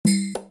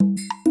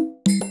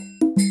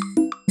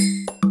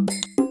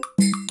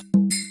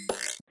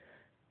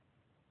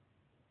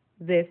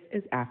This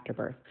is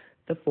Afterbirth,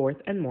 the fourth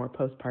and more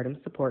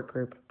postpartum support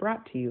group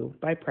brought to you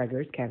by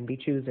Preggers Can Be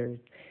Choosers.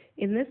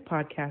 In this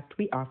podcast,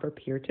 we offer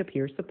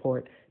peer-to-peer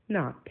support,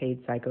 not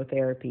paid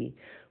psychotherapy.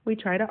 We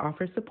try to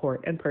offer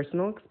support and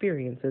personal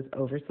experiences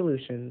over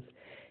solutions.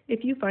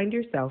 If you find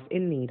yourself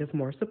in need of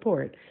more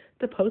support,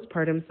 the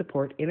Postpartum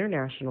Support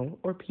International,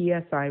 or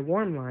PSI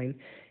Warm Line,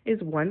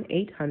 is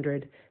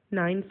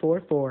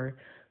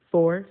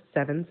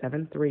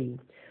 1-800-944-4773.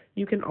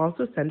 You can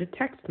also send a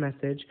text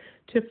message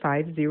to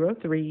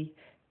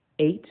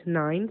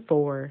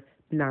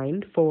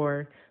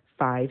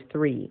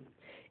 503-894-9453.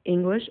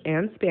 English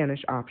and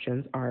Spanish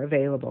options are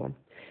available.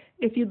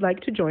 If you'd like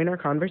to join our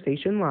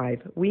conversation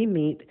live, we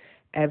meet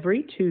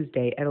every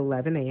Tuesday at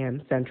 11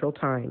 a.m. Central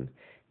Time.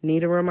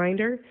 Need a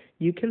reminder?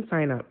 You can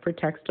sign up for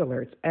text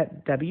alerts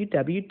at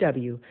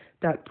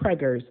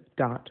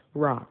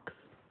www.preggers.rocks.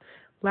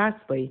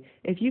 Lastly,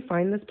 if you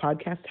find this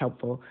podcast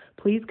helpful,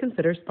 please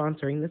consider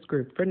sponsoring this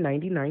group for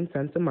 99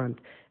 cents a month,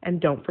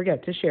 and don't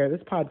forget to share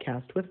this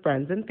podcast with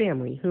friends and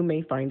family who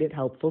may find it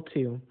helpful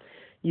too.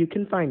 You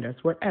can find us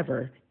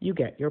wherever you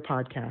get your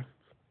podcasts.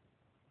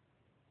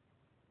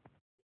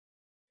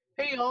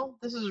 Hey y'all,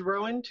 this is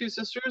Rowan, Two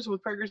Sisters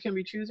with Preggers Can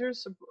Be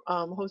Choosers,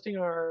 hosting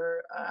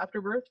our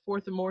Afterbirth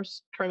fourth and more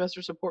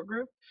trimester support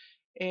group,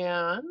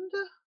 and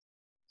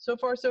so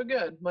far so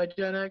good. My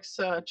Gen X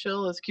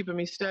chill is keeping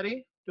me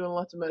steady, doing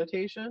lots of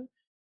meditation.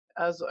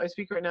 As I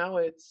speak right now,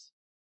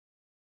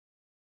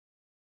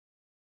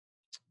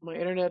 my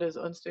internet is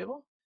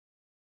unstable.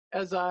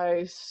 As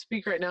I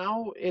speak right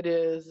now, it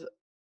is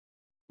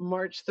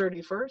March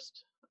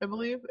 31st, I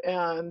believe,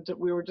 and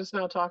we were just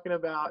now talking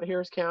about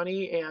Harris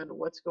County and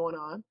what's going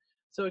on.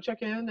 So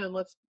check in and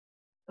let's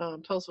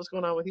tell us what's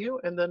going on with you,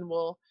 and then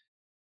we'll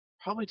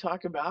probably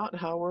talk about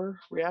how we're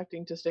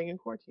reacting to staying in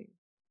quarantine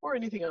or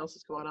anything else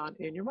that's going on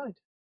in your mind.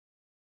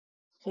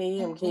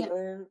 Hey, I'm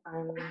Caitlin.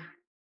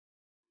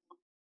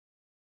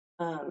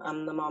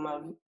 I'm the mom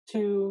of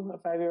two, a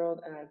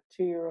 5-year-old and a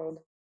 2-year-old.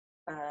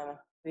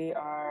 We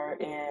are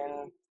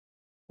in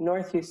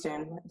North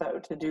Houston,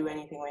 but to do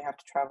anything, we have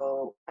to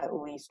travel at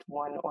least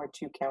 1 or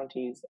 2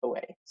 counties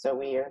away. So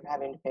we are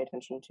having to pay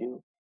attention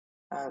to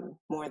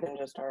more than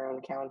just our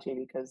own county,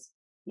 because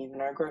even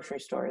our grocery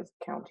store is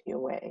a county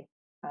away,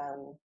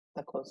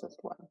 the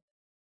closest one,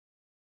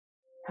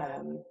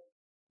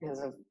 because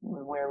of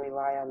where we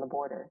lie on the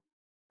border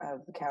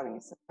of the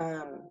counties.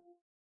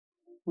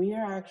 We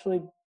are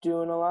actually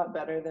doing a lot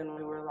better than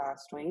we were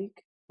last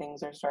week.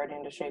 Things are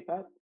starting to shape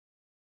up.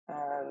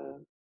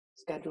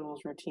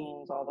 Schedules,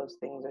 routines, all those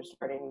things are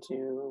starting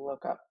to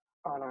look up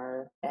on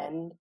our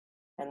end,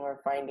 and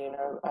we're finding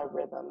a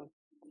rhythm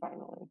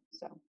finally.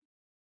 So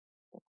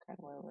that's kind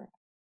of where we're at.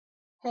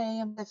 Hey,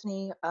 I'm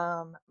Tiffany.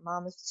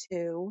 Mom of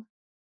 2,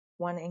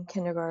 1 in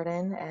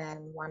kindergarten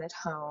and 1 at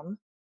home.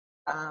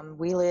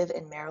 We live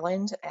in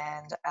Maryland,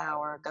 and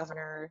our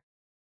governor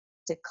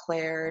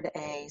declared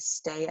a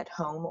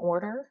stay-at-home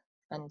order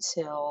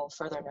until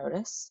further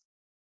notice.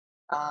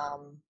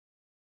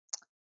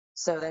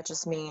 So that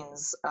just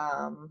means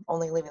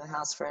only leaving the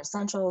house for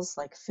essentials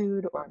like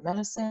food or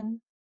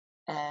medicine,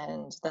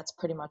 and that's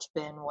pretty much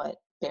been what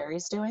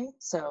Barry's doing.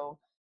 So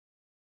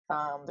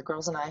the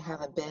girls and I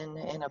haven't been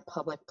in a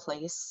public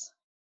place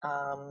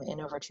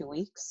in over 2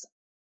 weeks.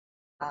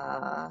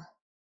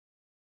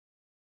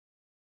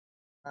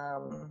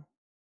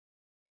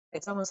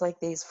 It's almost like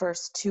these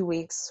first 2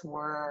 weeks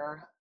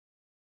were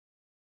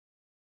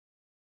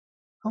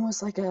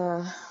almost like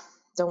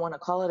don't want to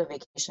call it a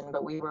vacation,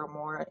 but we were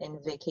more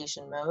in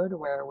vacation mode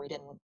where we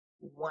didn't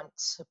want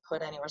to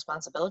put any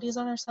responsibilities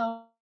on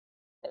ourselves.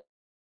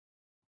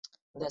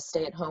 The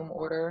stay-at-home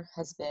order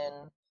has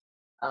been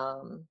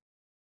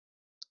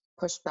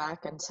pushed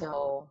back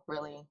until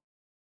really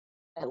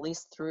at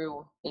least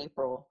through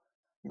April.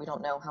 We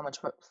don't know how much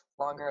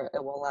longer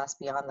it will last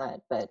beyond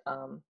that, but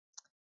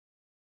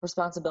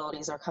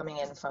responsibilities are coming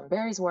in from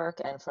Barry's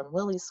work and from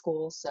Lily's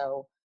school,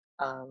 so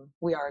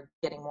we are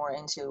getting more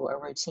into a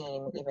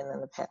routine even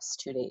in the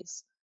past 2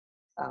 days.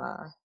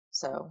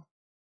 So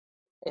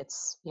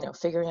it's,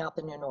 figuring out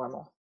the new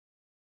normal.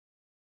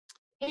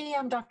 Hey,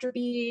 I'm Dr.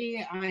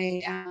 B.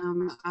 I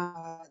am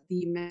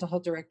the mental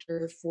health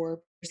director for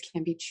Preggers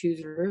Can Be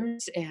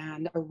Choosers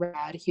and a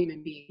rad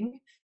human being.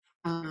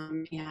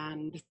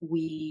 And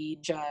we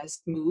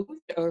just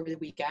moved over the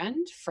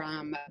weekend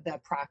from the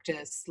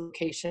practice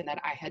location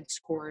that I had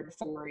scored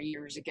 4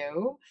 years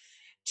ago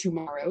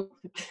tomorrow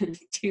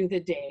to the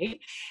day.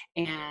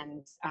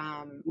 And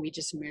we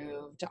just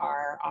moved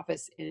our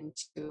office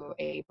into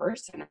a birth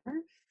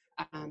center.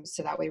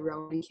 So that way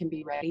Rowan can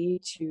be ready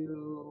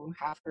to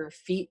have her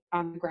feet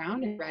on the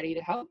ground and ready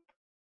to help.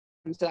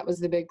 So that was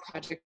the big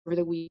project over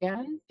the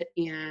weekend.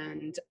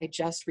 And I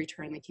just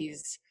returned the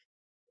keys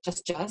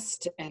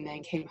and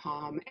then came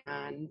home,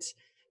 and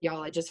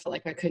y'all, I just felt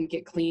like I couldn't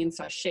get clean,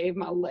 so I shaved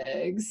my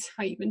legs.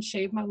 I even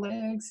shaved my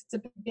legs. It's a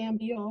big damn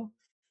deal.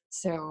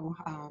 So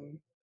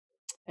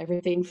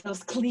everything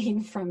feels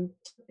clean from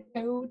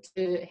toe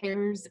to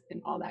hairs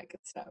and all that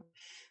good stuff.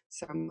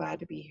 So I'm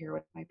glad to be here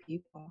with my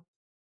people.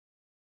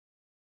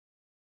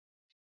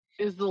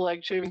 Is the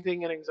leg shaving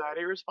thing an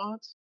anxiety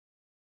response?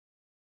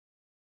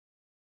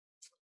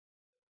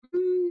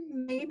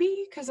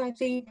 Maybe because I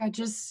think I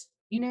just,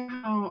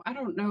 how I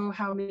don't know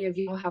how many of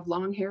you have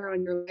long hair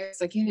on your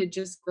legs. Like it had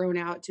just grown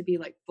out to be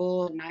like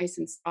full and nice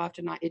and soft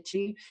and not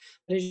itchy,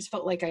 but I just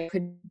felt like I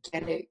couldn't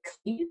get it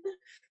clean,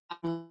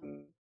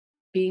 um,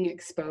 being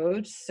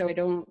exposed. So I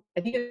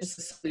think it's just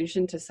a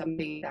solution to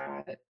something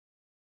that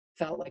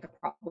felt like a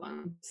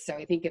problem. So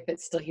I think if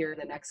it's still here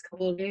the next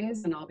couple of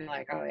days, then I'll be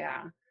like, oh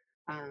yeah.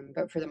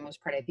 But for the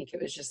most part, I think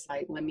it was just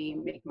like, let me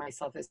make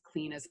myself as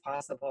clean as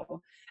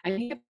possible. I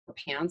think if I wore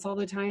pants all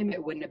the time,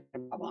 it wouldn't have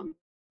been a problem.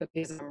 But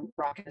because I'm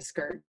rocking a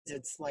skirt,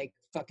 it's like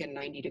fucking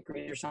 90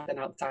 degrees or something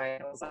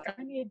outside. I was like,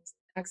 I need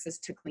access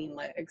to clean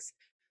legs.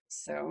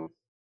 So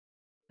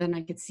then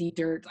I could see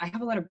dirt. I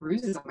have a lot of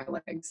bruises on my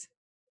legs.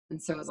 And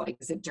so I was like,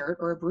 is it dirt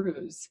or a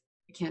bruise?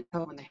 I can't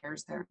tell when the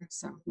hair's there.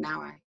 So now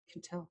I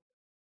can tell.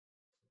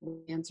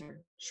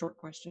 Answer short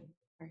question.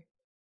 Sorry.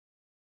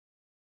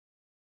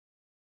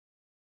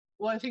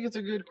 Well, I think it's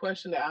a good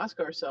question to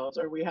ask ourselves.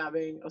 Are we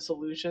having a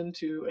solution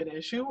to an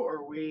issue, or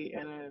are we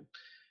in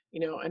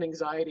an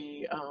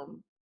anxiety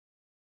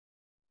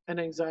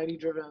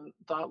driven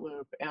thought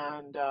loop?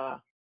 And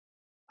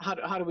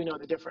how do we know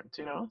the difference?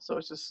 So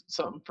it's just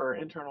something for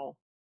internal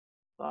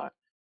thought.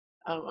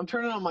 I'm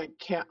turning off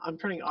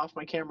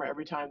my camera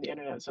every time the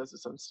internet says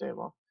it's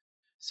unstable.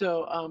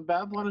 So,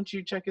 Bev, why don't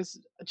you check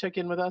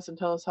in with us and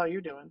tell us how you're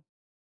doing?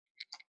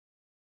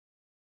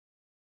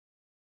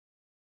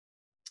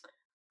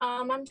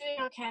 I'm doing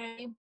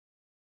okay.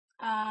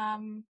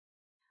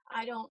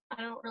 I don't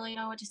really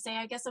know what to say.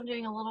 I guess I'm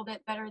doing a little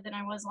bit better than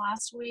I was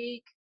last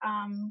week.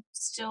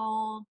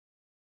 Still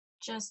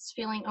just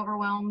feeling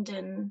overwhelmed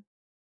and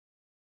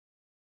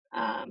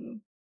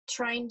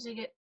trying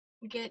to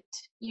get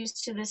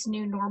used to this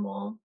new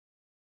normal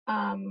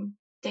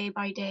day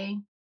by day.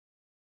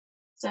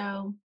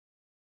 So,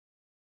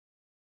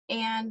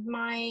 and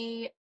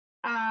my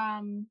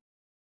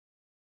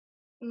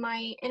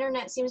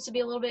internet seems to be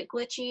a little bit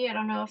glitchy. I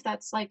don't know if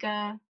that's like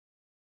a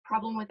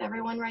problem with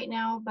everyone right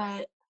now,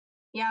 but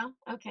yeah,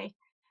 okay.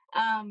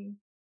 All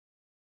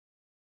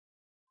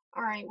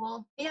right,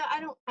 well, yeah, I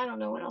don't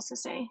know what else to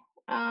say.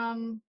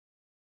 I'm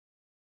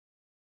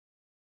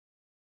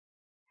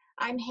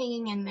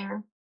hanging in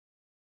there.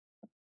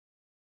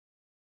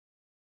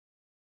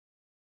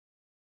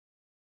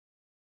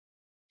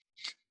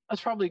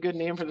 That's probably a good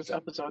name for this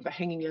episode, the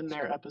hanging in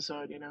there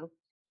episode,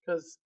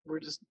 because we're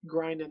just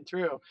grinding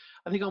through.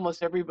 I think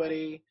almost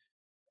everybody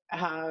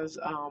has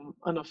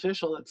an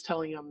official that's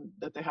telling them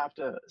that they have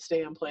to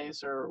stay in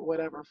place or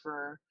whatever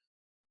for,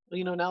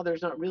 now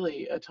there's not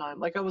really a time.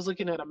 Like I was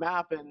looking at a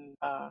map and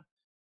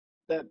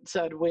that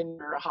said when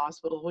your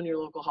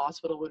local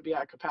hospital would be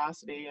at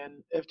capacity.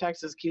 And if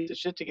Texas keeps its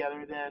shit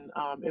together, then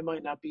it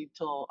might not be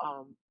till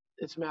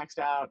it's maxed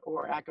out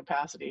or at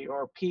capacity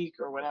or peak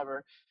or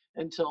whatever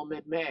until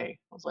mid-May.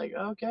 I was like,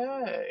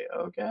 okay.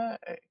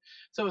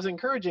 So it was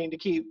encouraging to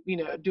keep,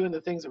 doing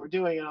the things that we're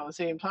doing, and at the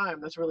same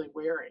time, that's really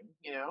wearing,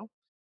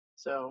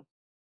 So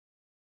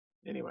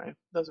anyway,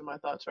 those are my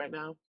thoughts right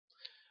now.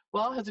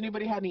 Well, has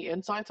anybody had any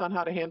insights on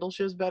how to handle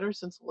shiz better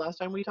since the last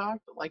time we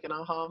talked? Like an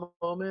aha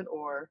moment,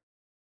 or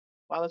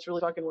wow, that's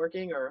really fucking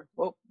working, or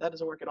whoa, that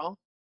doesn't work at all?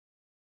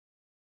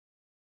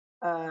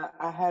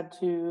 I had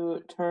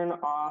to turn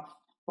off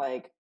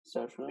like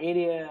social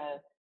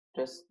media,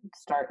 just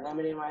start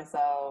limiting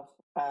myself,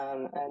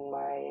 and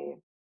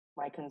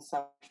my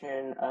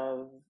consumption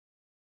of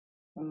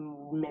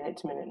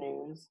minute-to-minute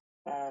news,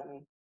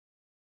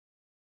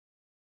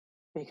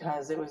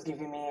 because it was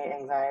giving me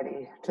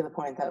anxiety to the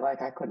point that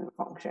like I couldn't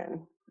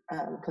function,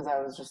 because I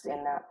was just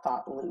in that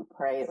thought loop,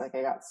 right? Like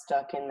I got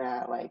stuck in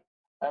that like,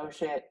 oh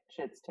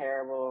shit's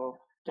terrible,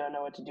 don't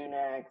know what to do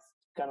next,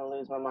 gonna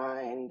lose my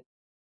mind.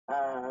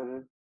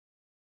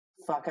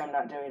 Fuck, I'm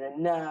not doing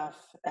enough.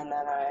 And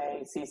then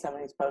I see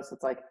somebody's post.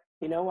 It's like,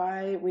 you know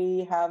why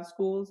we have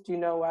schools? Do you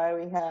know why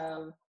we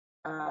have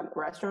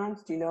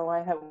restaurants? Do you know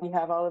why we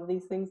have all of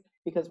these things?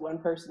 Because one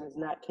person is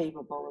not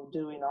capable of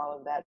doing all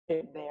of that.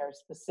 They are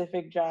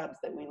specific jobs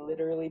that we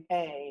literally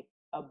pay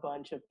a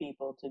bunch of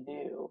people to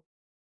do,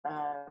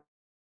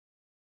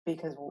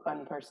 because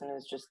one person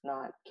is just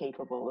not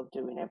capable of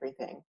doing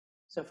everything.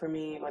 So for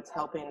me, what's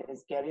helping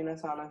is getting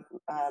us on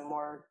a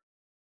more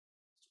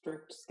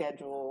strict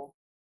schedule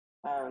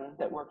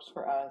that works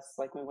for us.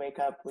 Like we wake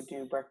up, we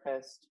do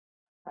breakfast,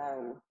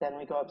 then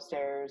we go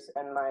upstairs,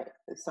 and my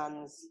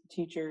son's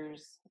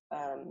teachers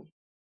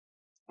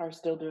are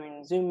still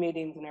doing Zoom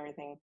meetings and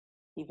everything,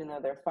 even though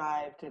they're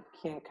 5, to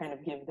kind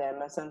of give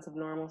them a sense of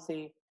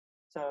normalcy.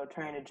 So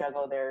trying to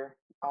juggle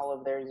all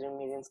of their Zoom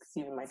meetings, because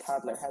even my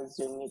toddler has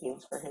Zoom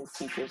meetings for his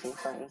teachers and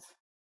friends.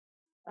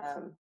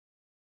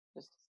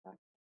 Just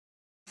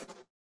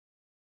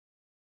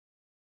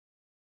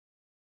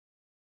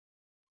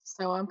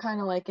So I'm kind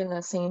of like in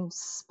the same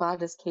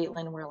spot as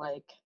Caitlin, where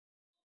like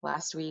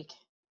last week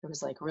it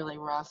was like really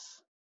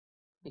rough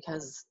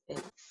because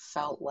it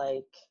felt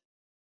like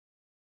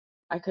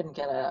I couldn't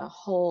get a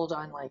hold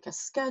on like a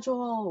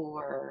schedule,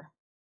 or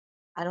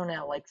I don't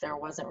know, like there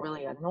wasn't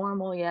really a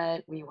normal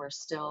yet. We were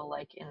still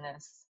like in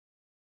this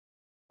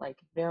like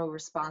no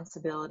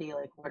responsibility,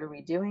 like what are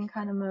we doing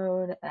kind of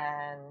mode.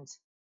 And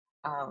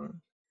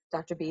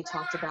Dr. B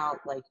talked about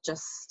like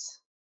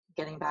just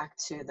getting back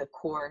to the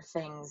core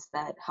things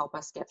that help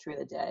us get through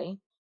the day.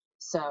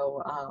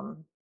 So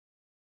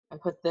I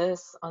put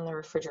this on the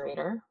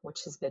refrigerator,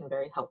 which has been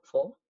very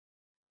helpful.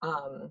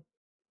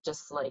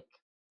 Just like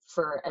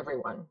for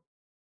everyone,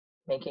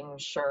 making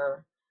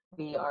sure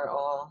we are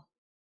all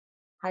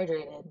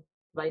hydrated,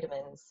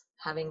 vitamins,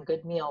 having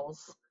good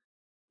meals,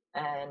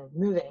 and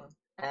moving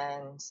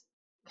and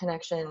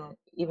connection,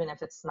 even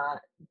if it's not,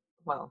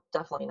 well,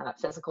 definitely not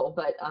physical,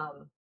 but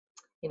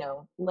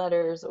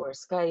letters or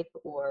Skype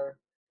or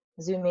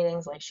Zoom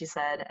meetings, like she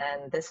said.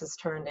 And this has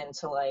turned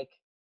into like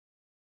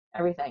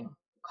everything,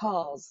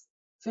 calls,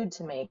 food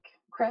to make,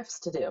 crafts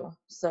to do.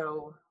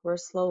 So we're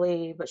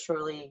slowly but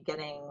surely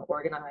getting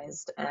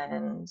organized,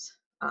 and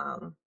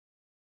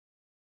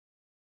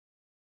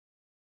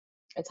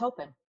it's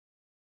helping.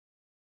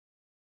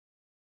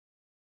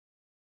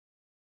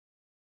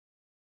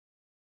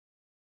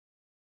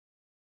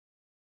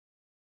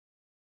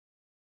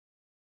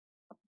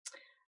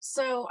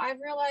 So I've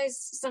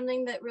realized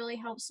something that really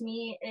helps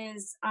me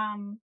is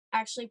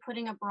actually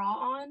putting a bra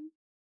on.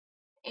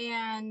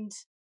 And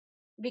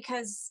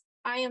because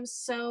I am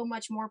so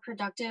much more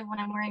productive when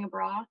I'm wearing a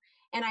bra,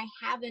 and I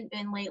haven't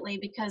been lately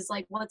because,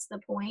 like, what's the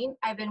point?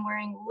 I've been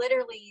wearing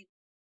literally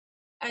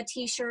a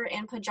t-shirt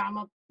and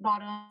pajama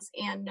bottoms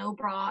and no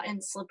bra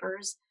and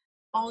slippers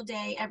all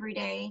day, every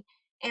day.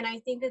 And I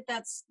think that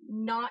that's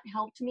not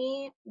helped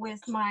me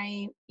with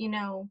my,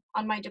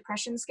 on my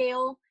depression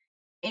scale.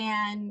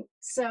 And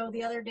so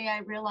the other day I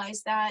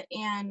realized that,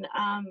 and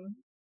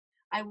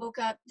I woke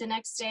up the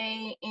next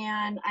day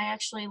and I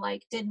actually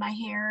like did my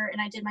hair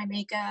and I did my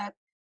makeup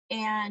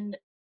and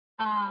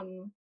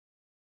um,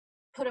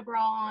 put a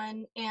bra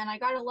on, and I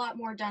got a lot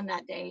more done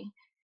that day.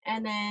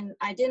 And then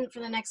I didn't for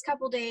the next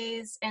couple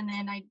days, and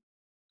then I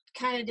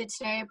kind of did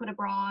today. I put a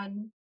bra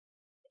on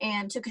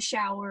and took a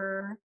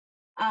shower.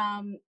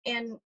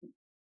 And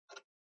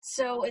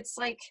so it's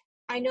like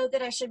I know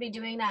that I should be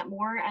doing that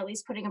more, at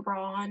least putting a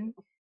bra on,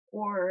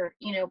 or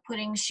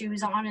putting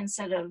shoes on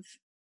instead of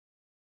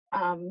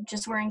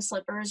just wearing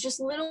slippers. Just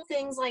little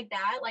things like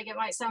that. Like, it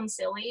might sound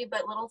silly,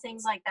 but little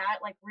things like that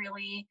like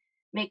really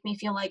make me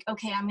feel like,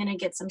 okay, I'm gonna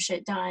get some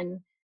shit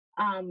done,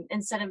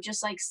 instead of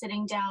just like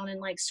sitting down and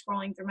like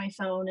scrolling through my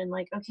phone and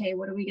like, okay,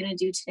 what are we gonna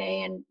do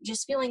today, and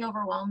just feeling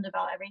overwhelmed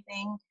about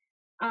everything.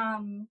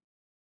 um,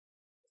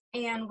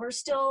 and we're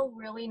still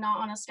really not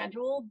on a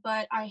schedule,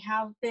 but I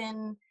have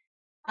been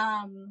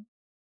um,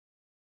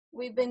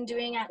 we've been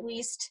doing at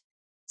least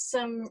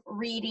some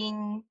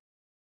reading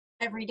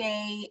every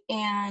day,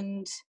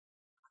 and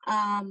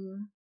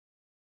um,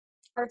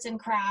 arts and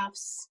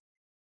crafts,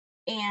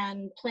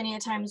 and plenty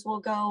of times we'll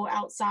go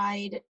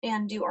outside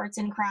and do arts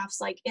and crafts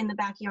like in the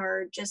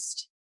backyard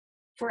just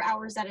for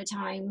hours at a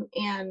time.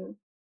 And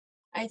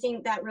I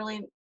think that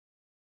really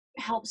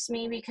helps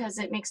me because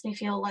it makes me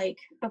feel like,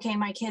 okay,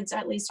 my kids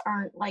at least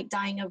aren't like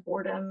dying of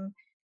boredom,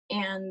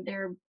 and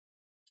they're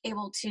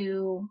able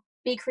to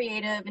be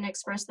creative and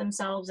express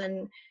themselves.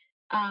 And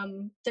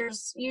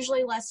there's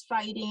usually less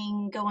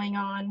fighting going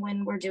on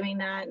when we're doing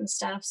that and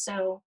stuff.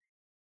 So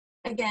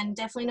again,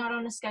 definitely not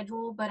on a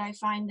schedule, but I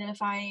find that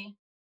if I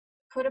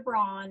put a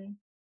bra on,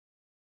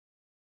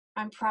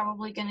 I'm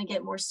probably going to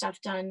get more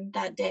stuff done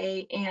that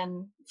day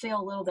and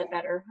feel a little bit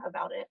better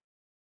about it.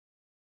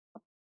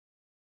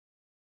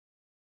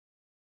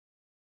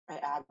 I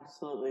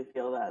absolutely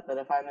feel that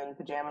if I'm in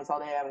pajamas all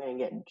day, I'm going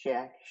to get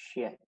jack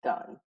shit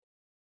done.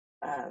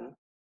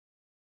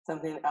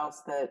 Something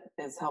else that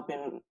is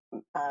helping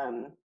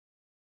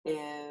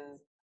is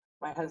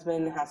my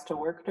husband has to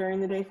work during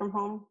the day from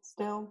home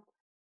still.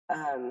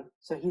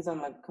 So he's on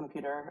the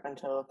computer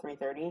until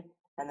 3:30,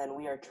 and then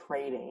we are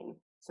trading.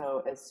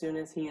 So as soon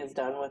as he is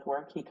done with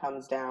work, he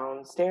comes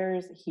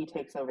downstairs, he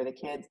takes over the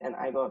kids, and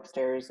I go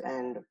upstairs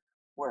and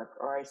work,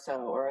 or I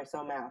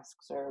sew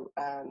masks, or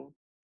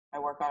I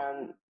work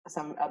on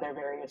some other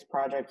various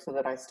projects so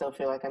that I still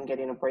feel like I'm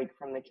getting a break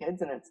from the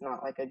kids and it's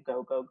not like a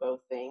go, go, go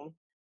thing.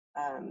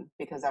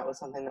 Because that was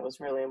something that was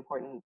really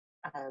important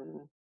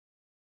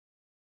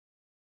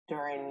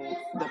during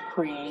the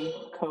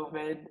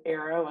pre-COVID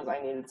era, was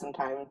I needed some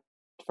time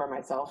for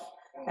myself.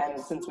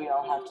 And since we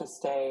all have to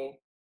stay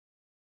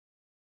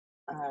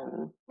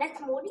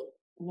next morning?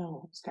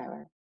 No,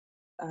 Skylar.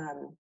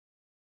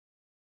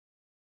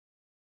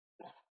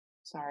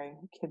 Sorry,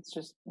 kids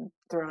just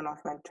throwing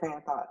off my train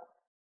of thought.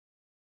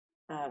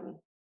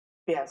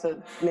 Yeah,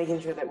 so making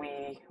sure that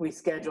we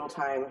schedule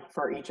time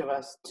for each of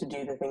us to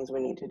do the things we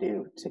need to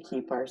do to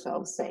keep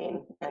ourselves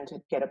sane and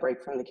to get a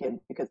break from the kids,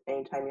 because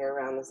anytime you're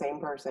around the same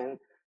person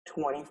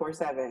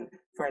 24/7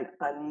 for an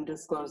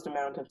undisclosed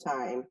amount of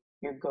time,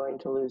 you're going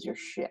to lose your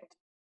shit.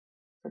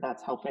 So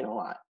that's helping a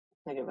lot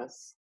to give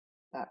us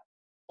that,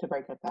 to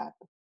break up that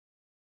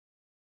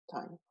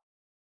time.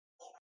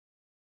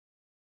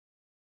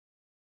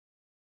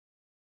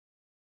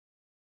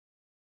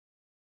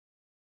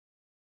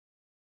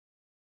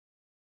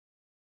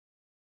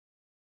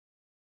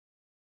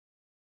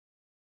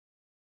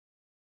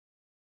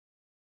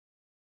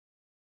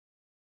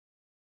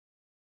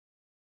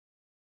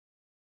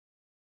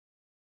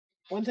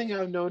 One thing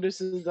I've noticed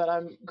is that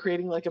I'm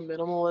creating like a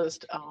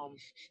minimalist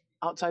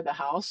outside the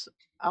house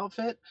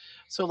outfit.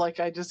 So like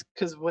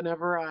because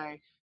whenever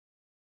I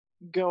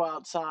go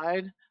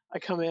outside, I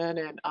come in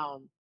and I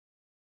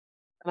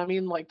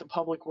mean like the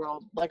public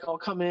world, like I'll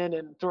come in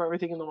and throw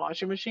everything in the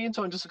washing machine.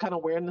 So I'm just kind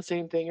of wearing the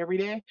same thing every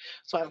day.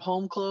 So I have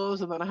home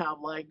clothes and then I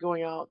have like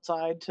going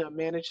outside to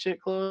manage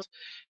shit clothes.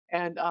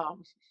 And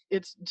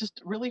it's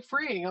just really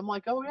freeing. I'm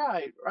like, oh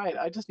yeah, right.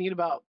 I just need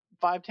about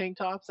 5 tank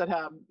tops that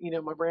have,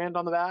 my brand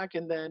on the back,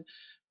 and then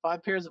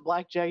 5 pairs of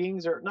black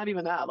jeggings, or not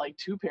even that, like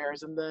 2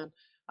 pairs, and then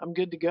I'm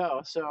good to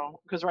go. So,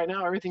 because right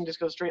now everything just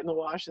goes straight in the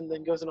wash and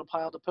then goes in a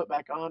pile to put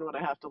back on when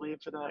I have to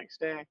leave for the next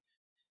day.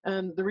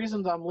 And the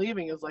reasons I'm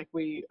leaving is like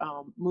we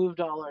moved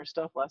all our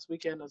stuff last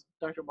weekend, as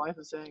Dr. Blythe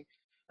was saying.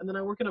 And then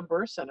I work in a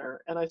birth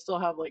center and I still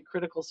have like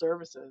critical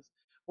services.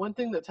 One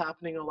thing that's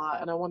happening a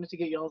lot, and I wanted to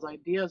get y'all's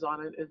ideas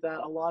on it, is that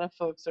a lot of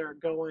folks are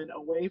going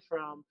away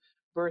from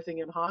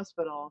birthing in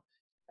hospital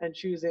and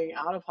choosing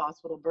out of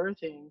hospital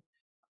birthing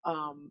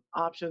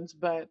options.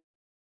 But,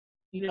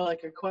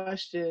 like a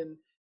question,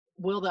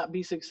 will that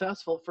be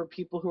successful for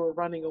people who are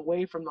running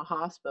away from the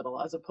hospital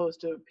as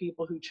opposed to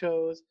people who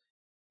chose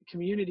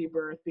community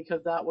birth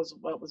because that was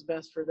what was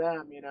best for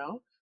them.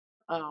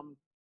 um,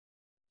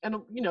 and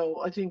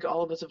I think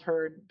all of us have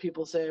heard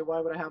people say,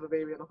 why would I have a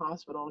baby in the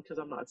hospital? Because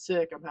I'm not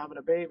sick, I'm having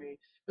a baby.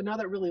 But now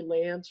that really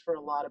lands for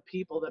a lot of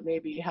people that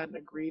maybe hadn't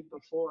agreed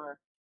before.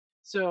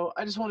 So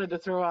I just wanted to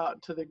throw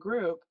out to the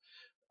group,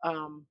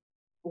 um,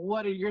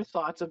 what are your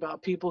thoughts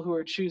about people who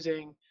are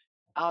choosing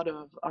out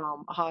of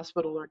a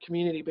hospital or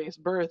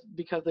community-based birth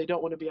because they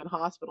don't want to be in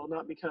hospital,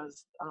 not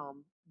because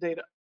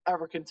they'd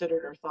ever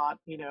considered or thought,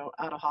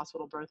 out of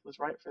hospital birth was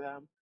right for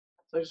them.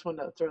 So I just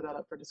wanted to throw that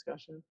up for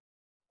discussion.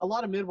 A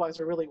lot of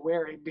midwives are really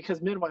wary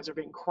because midwives are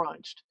being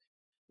crunched,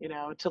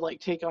 to like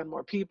take on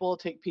more people,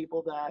 take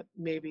people that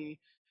maybe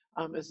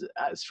is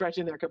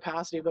stretching their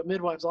capacity. But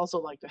midwives also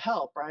like to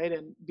help, right,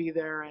 and be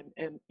there,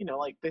 and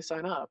like they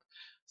sign up.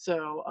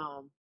 So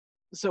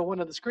so one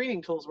of the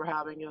screening tools we're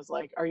having is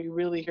like, are you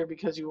really here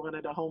because you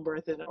wanted a home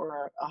birth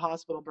or a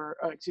hospital birth,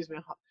 excuse me,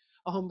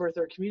 a home birth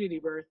or a community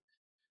birth,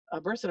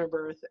 a birth center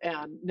birth,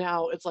 and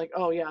now it's like,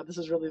 oh yeah, this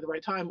is really the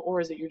right time,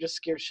 or is it you're just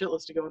scared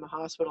shitless to go in the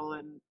hospital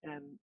and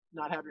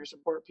not have your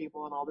support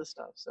people and all this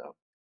stuff? So,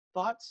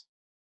 thoughts?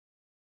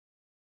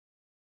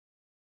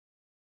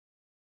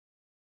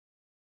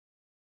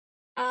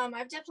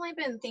 I've definitely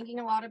been thinking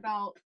a lot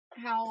about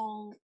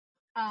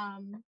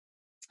um,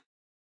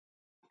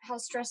 how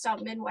stressed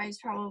out midwives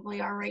probably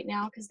are right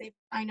now because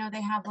I know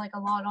they have like a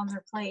lot on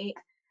their plate.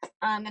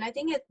 And I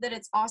think that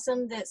it's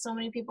awesome that so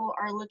many people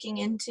are looking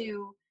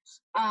into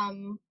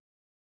um,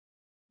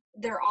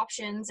 their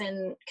options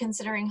and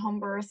considering home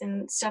birth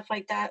and stuff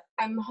like that.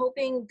 I'm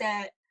hoping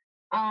that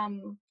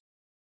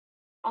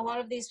a lot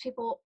of these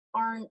people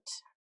aren't.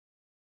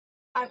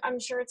 I'm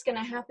sure it's going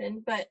to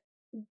happen, but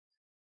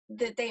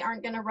that they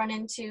aren't going to run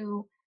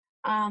into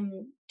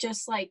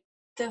just like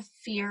the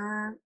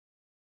fear.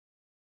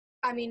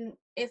 I mean,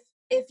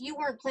 if you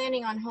weren't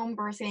planning on home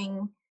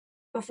birthing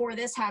before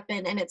this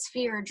happened and it's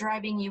fear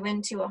driving you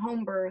into a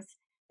home birth,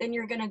 then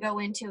you're going to go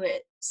into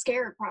it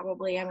scared,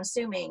 probably, I'm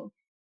assuming,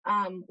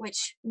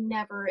 which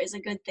never is a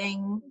good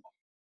thing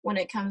when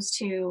it comes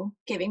to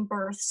giving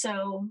birth.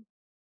 So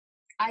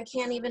I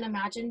can't even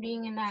imagine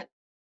being in that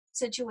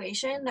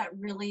situation.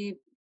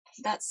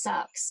 That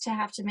sucks to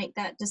have to make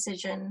that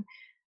decision.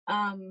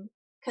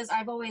 Because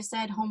I've always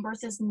said home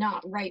birth is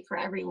not right for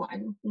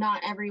everyone.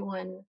 Not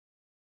everyone,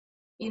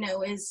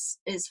 is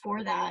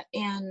for that,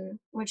 and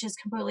which is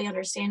completely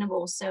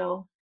understandable.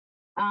 So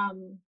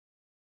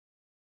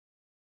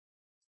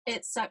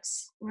it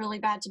sucks really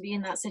bad to be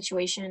in that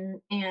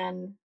situation,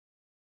 and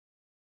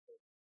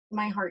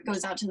my heart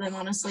goes out to them,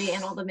 honestly,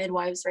 and all the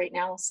midwives right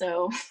now.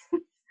 So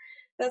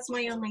that's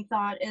my only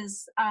thought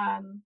is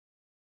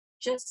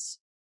just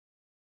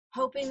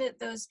hoping that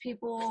those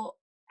people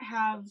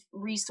have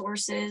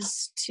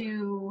resources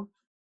to,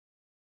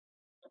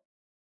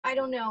 I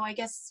don't know, I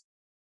guess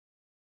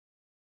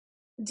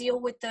deal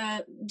with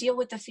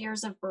the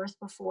fears of birth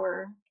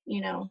before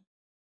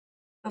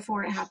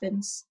before it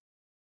happens.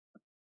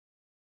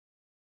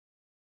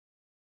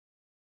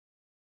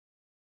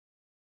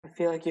 I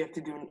feel like you have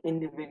to do an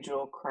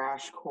individual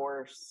crash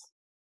course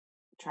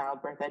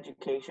childbirth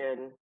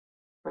education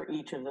for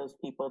each of those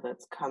people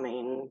that's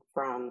coming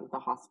from the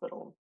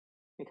hospital,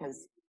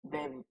 because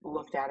they've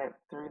looked at it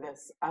through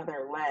this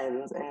other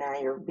lens, and now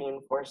you're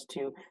being forced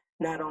to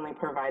not only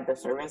provide the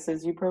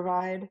services you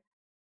provide,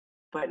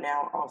 but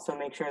now also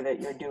make sure that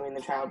you're doing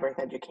the childbirth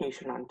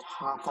education on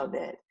top of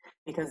it,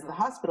 because the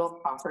hospital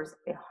offers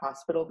a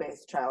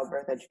hospital-based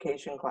childbirth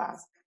education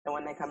class. And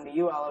when they come to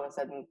you, all of a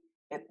sudden,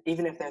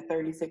 even if they're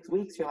 36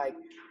 weeks, you're like,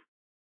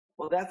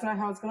 well, that's not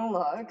how it's going to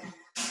look,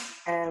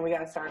 and we got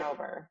to start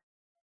over.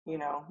 You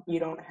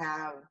don't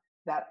have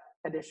that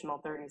additional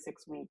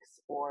 36 weeks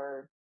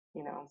or,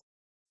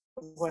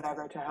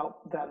 whatever to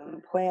help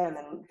them plan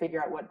and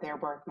figure out what their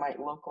birth might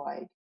look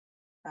like.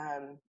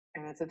 And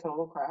it's a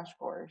total crash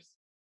course.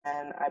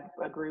 And I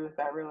agree with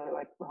that. Really,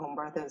 like, home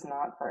birth is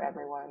not for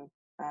everyone.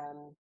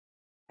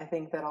 I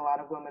think that a lot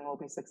of women will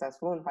be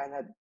successful and find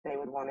that they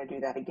would want to do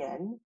that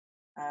again.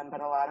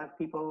 But a lot of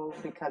people,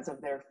 because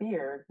of their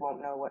fear,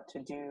 won't know what to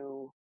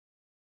do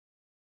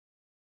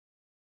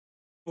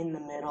in the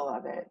middle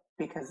of it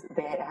because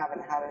they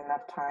haven't had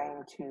enough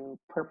time to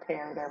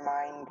prepare their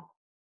mind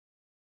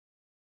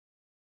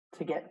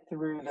to get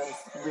through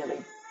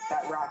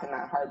that rock and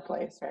that hard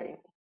place, right?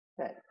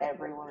 That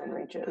every woman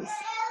reaches.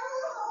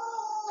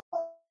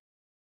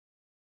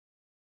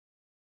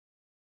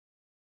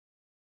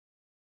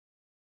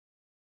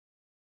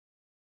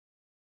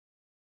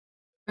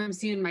 I'm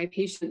seeing my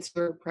patients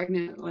who are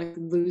pregnant, like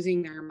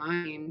losing their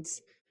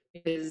minds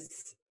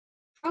is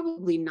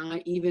probably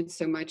not even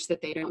so much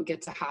that they don't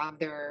get to have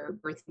their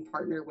birthing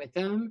partner with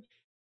them.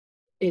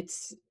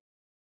 It's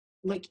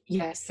like,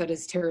 yes, that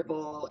is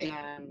terrible,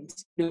 and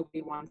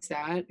nobody wants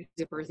that. Who's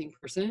a birthing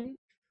person,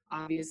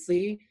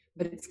 obviously,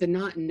 but it's the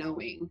not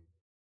knowing,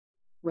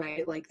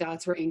 right? Like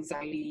that's where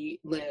anxiety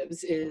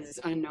lives, is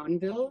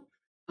unknownville.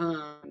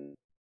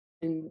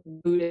 And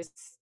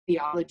Buddhist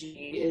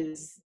theology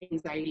is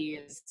anxiety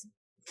is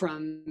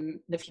from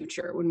the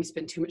future, when we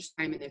spend too much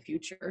time in the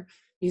future,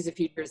 because the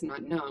future is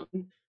not known.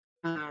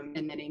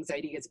 And then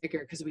anxiety gets bigger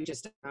because we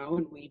just don't know,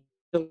 and we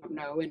don't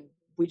know, and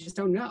we just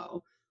don't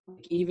know.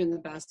 Like even the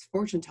best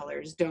fortune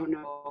tellers don't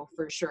know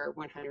for sure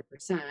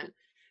 100%.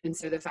 And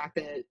so the fact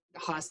that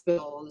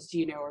hospitals,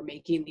 are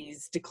making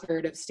these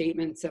declarative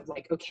statements of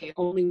like, okay,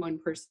 only one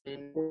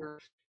person or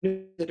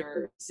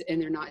visitors, and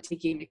they're not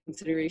taking into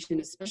consideration,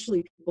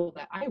 especially people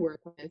that I work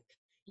with.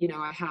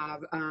 I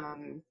have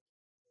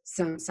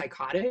some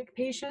psychotic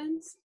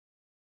patients.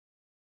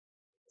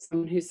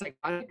 Someone who's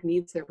psychotic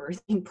needs their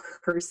birthing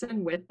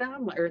person with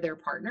them, or their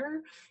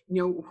partner,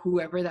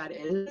 whoever that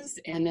is.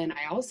 And then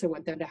I also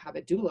want them to have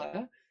a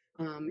doula,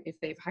 if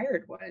they've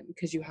hired one,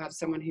 because you have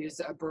someone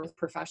who's a birth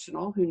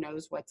professional who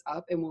knows what's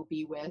up and will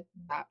be with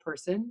that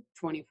person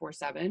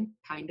 24/7,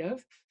 kind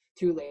of,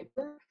 through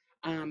labor.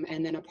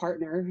 And then a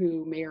partner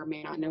who may or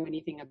may not know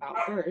anything about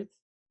birth.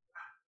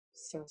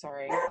 So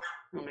sorry. Oh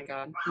my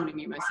God, I'm gonna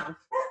mute myself.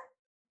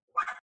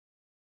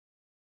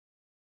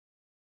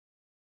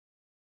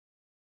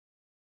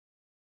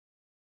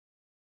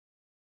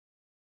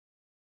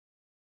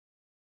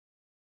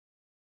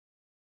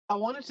 I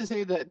wanted to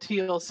say that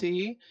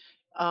TLC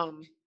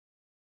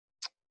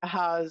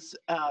has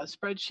a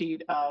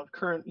spreadsheet of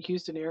current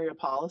Houston area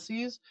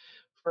policies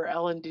for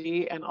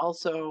L&D, and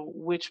also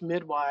which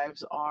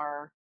midwives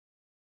are.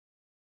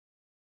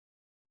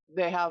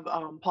 They have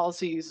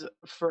policies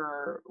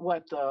for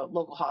what the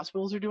local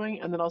hospitals are doing,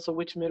 and then also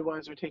which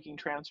midwives are taking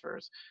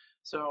transfers.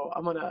 So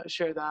I'm going to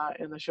share that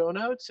in the show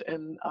notes,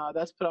 and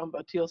that's put on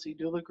by TLC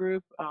Doula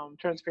Group.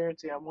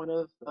 Transparency, I'm one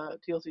of the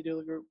TLC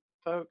Doula Group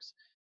folks.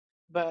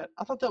 But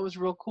I thought that was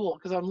real cool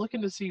because I'm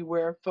looking to see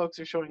where folks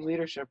are showing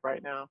leadership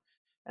right now.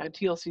 And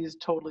TLC is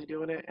totally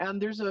doing it.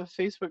 And there's a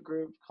Facebook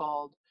group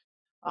called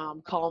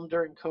Calm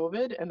During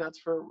COVID, and that's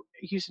for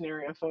Houston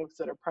area folks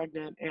that are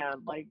pregnant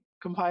and like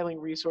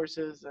compiling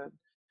resources and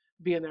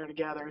being there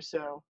together.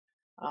 So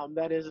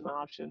that is an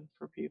option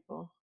for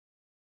people.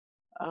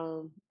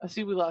 I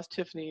see we lost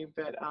Tiffany,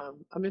 but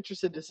I'm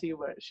interested to see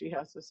what she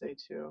has to say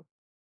too.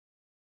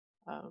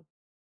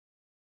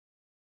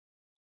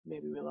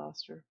 Maybe we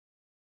lost her.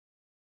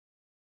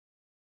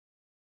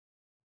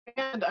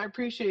 And I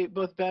appreciate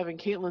both Bev and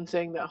Caitlin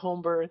saying that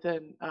home birth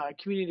and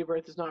community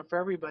birth is not for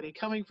everybody.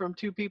 Coming from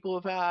two people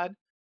who've had,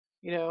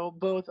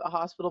 both a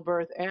hospital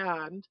birth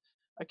and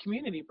a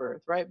community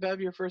birth, right?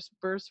 Bev, your first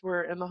births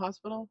were in the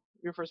hospital?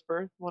 Your first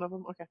birth, one of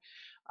them? Okay.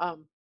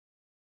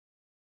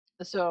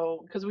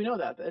 So, because we know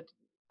that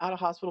out of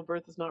hospital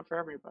birth is not for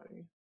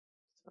everybody.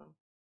 So.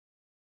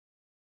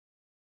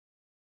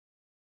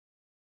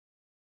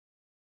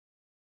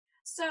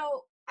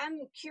 So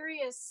I'm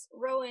curious,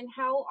 Rowan,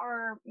 how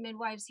are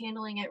midwives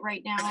handling it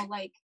right now?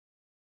 Like,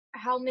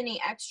 how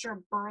many extra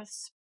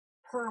births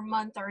per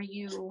month are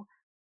you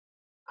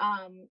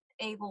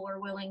able or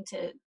willing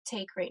to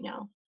take right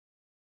now?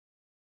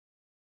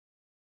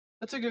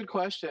 That's a good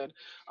question.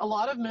 A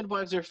lot of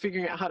midwives are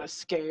figuring out how to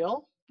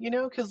scale,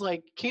 because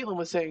like Caitlin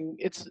was saying,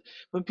 it's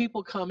when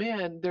people come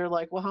in, they're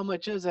like, well, how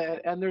much is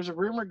it? And there's a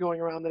rumor going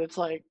around that it's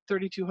like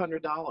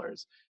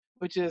 $3,200,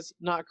 which is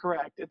not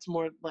correct. It's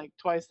more like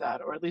twice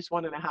that, or at least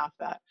 1.5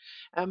 that.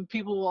 And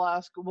people will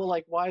ask, well,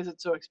 like, why is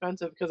it so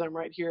expensive? Because I'm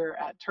right here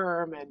at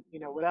term and,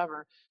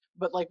 whatever.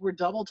 But like we're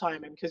double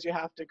timing because you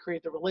have to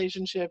create the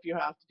relationship, you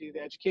have to do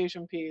the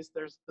education piece.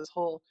 There's this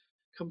whole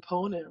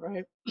component,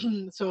 right?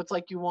 So it's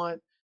like you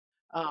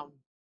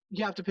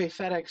have to pay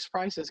FedEx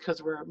prices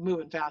because we're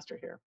moving faster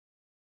here.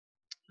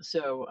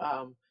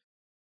 So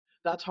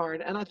that's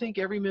hard. And I think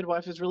every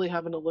midwife is really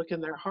having to look in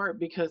their heart,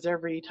 because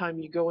every time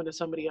you go into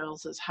somebody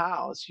else's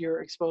house,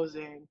 you're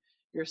exposing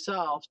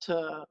yourself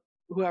to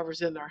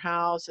whoever's in their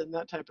house and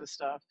that type of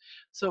stuff.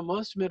 So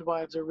most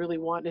midwives are really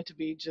wanting it to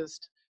be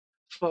just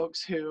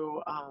folks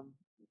who,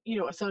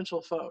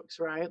 essential folks,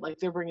 right? Like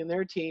they're bringing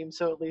their team.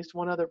 So at least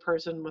one other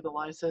person with a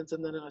license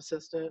and then an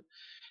assistant.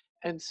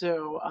 And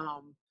so,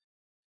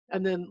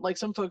 and then like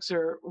some folks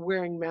are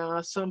wearing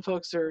masks, some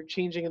folks are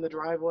changing in the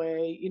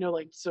driveway,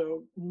 like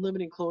so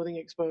limiting clothing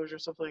exposure,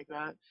 stuff like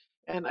that.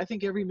 And I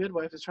think every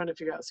midwife is trying to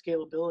figure out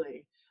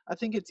scalability. I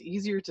think it's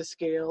easier to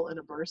scale in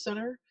a birth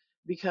center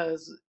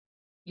because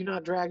you're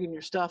not dragging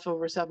your stuff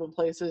over 7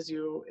 places.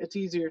 It's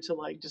easier to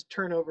like just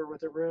turn over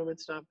with a room and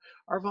stuff.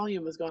 Our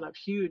volume has gone up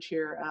huge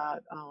here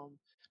at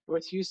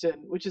North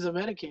Houston, which is a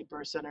Medicaid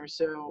birth center,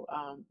 so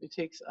it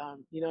takes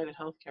United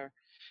Healthcare.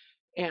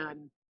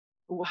 And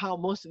how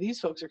most of these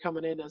folks are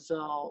coming in is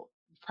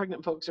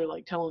pregnant folks are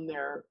like telling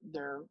their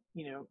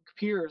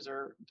peers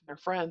or their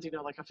friends,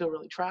 like I feel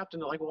really trapped,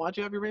 and they're like, well, why'd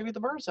you have your baby at the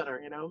birth center?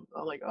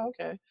 I'm like, oh,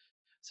 okay.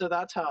 So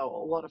that's how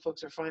a lot of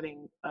folks are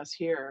finding us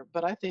here.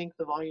 But I think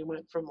the volume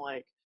went from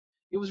like,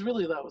 it was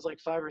really low. It was like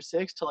 5 or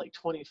 6 to like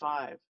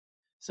 25.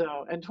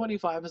 So, and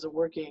 25 is a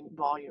working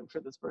volume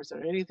for this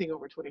person. Anything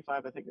over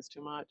 25, I think, is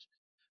too much.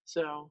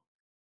 So,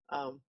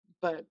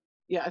 but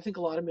yeah, I think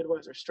a lot of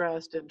midwives are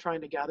stressed and trying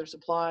to gather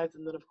supplies.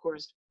 And then, of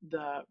course,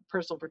 the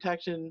personal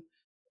protection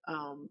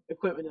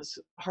equipment is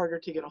harder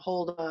to get a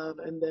hold of.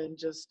 And then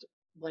just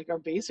like our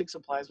basic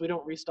supplies, we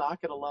don't restock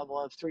at a level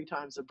of 3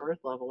 times the birth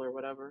level or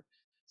whatever.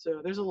 So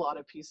there's a lot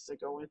of pieces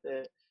that go with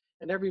it.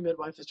 And every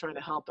midwife is trying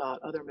to help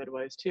out other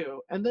midwives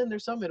too. And then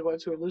there's some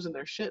midwives who are losing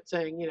their shit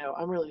saying,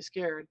 I'm really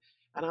scared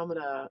and I'm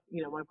going to,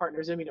 my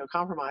partner's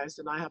immunocompromised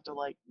and I have to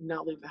like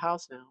not leave the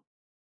house now.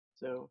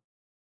 So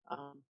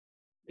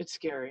it's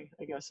scary,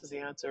 I guess, is the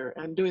answer,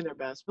 and doing their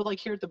best. But like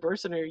here at the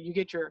birth center, you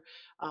get your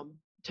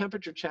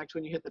temperature checked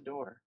when you hit the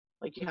door.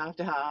 Like you have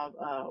to have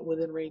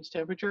within range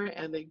temperature,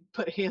 and they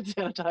put hand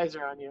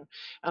sanitizer on you,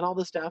 and all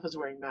the staff is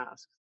wearing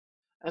masks.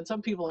 And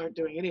some people aren't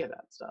doing any of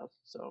that stuff,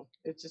 so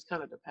it just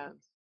kind of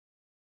depends.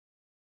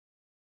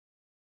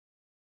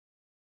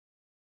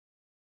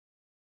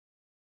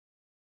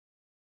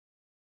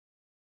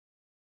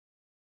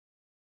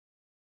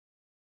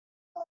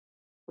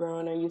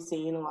 Rowan, are you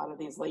seeing a lot of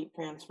these late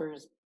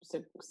transfers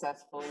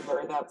successfully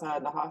birth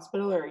outside the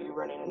hospital, or are you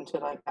running into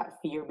like that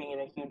fear being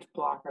a huge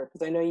blocker?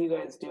 Because I know you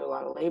guys do a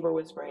lot of labor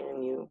whispering,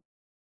 and you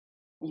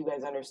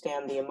guys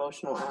understand the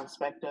emotional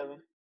aspect of,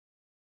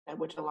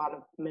 which a lot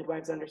of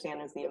midwives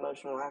understand, is the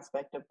emotional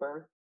aspect of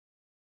birth.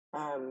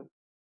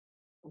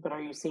 But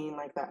are you seeing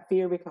like that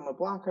fear become a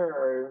blocker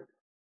or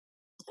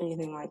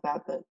anything like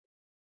that that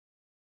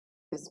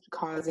is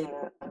causing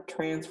a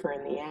transfer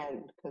in the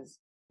end? Because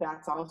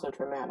that's also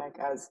traumatic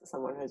as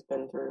someone who's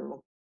been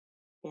through,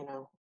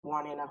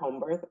 wanting a home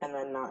birth and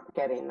then not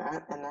getting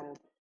that. And then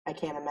I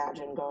can't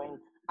imagine going,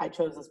 I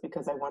chose this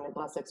because I wanted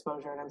less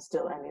exposure and I'm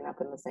still ending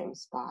up in the same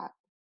spot.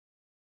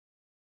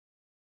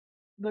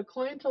 The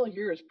clientele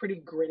here is pretty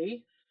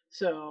gritty,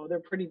 so they're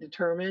pretty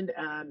determined,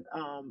 and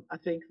I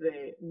think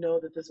they know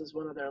that this is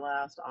one of their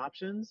last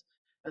options.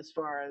 As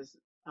far as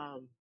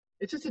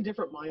it's just a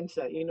different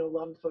mindset. A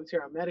lot of the folks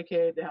here on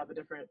Medicaid, they have a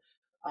different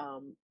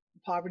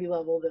poverty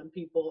level than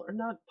people, or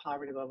not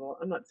poverty level.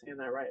 I'm not saying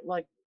that right.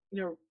 Like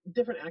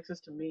different access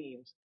to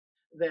means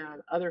than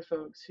other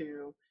folks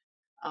who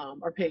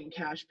are paying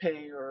cash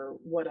pay or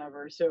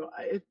whatever. So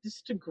it's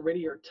just a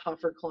grittier,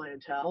 tougher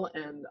clientele,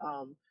 and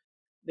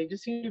they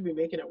just seem to be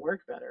making it work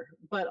better.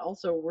 But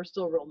also, we're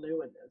still real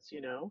new in this.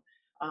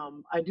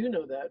 I do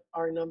know that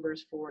our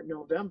numbers for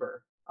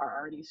November are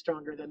already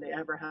stronger than they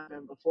ever have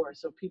been before.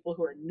 So people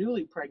who are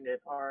newly pregnant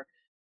are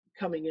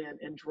coming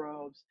in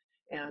droves.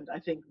 And I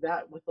think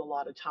that with a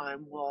lot of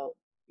time will,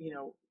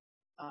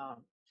 uh,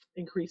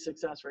 increase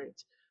success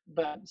rates.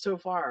 But so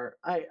far,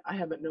 I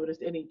haven't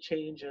noticed any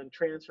change in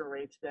transfer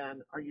rates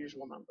than our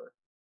usual number.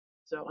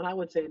 So, and I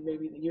would say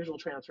maybe the usual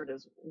transfer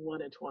is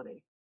 1 in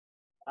 20.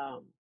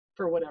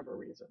 For whatever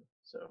reason.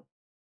 So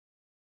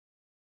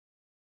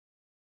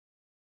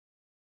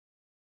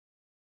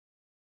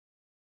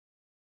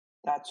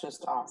That's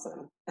just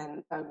awesome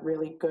and a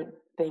really good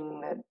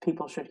thing that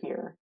people should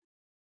hear.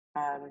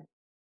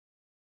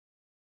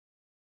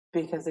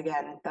 Because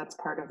again, that's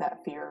part of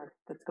that fear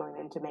that's going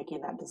into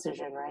making that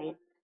decision, right?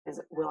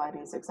 Is, will I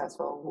be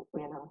successful,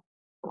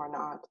 or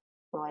not?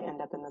 Will I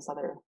end up in this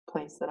other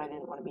place that I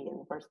didn't want to be in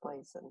the first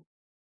place? And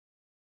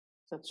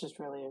so it's just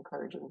really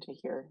encouraging to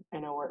hear. I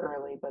know we're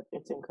early, but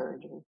it's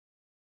encouraging.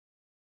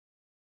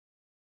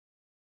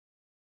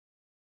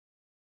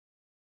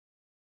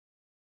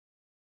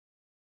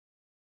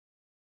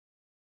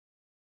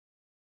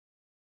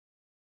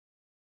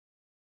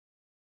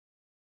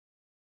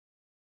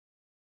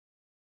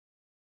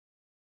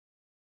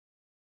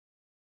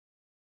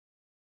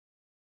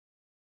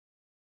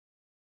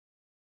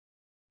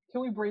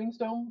 can we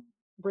brainstorm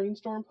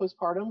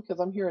postpartum? Because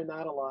I'm hearing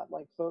that a lot.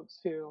 Like folks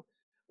who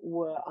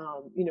will,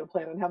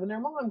 plan on having their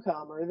mom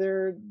come or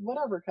their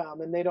whatever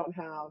come, and they don't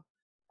have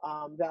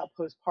that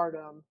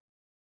postpartum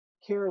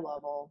care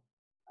level,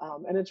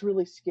 and it's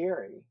really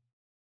scary.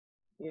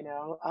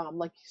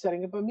 Like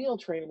setting up a meal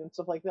train and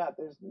stuff like that.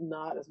 There's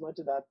not as much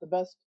of that. The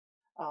best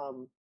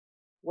um,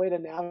 way to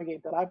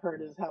navigate that I've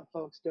heard is have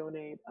folks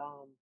donate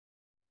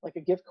like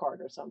a gift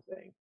card or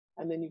something,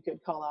 and then you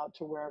could call out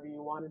to wherever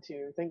you wanted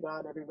to. Thank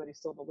God everybody's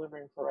still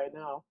delivering for right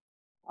now.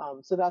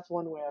 So that's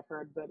one way I've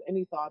heard. But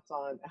any thoughts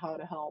on how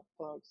to help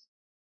folks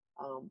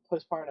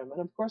postpartum? And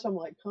of course, I'm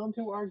like, come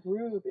to our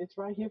group. It's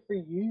right here for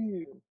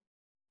you.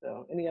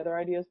 So, any other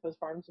ideas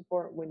postpartum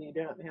support when you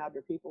don't have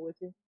your people with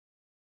you?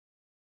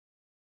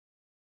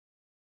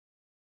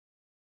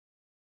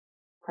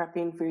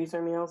 Prepping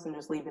freezer meals and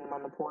just leaving them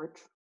on the porch.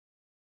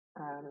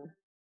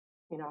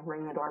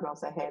 Ring the doorbell,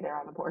 say, hey, they're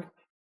on the porch.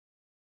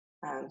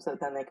 So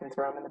then they can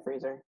throw them in the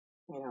freezer.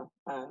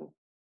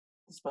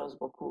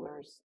 Disposable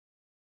coolers.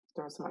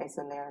 Throw some ice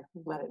in there.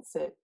 Let it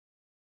sit.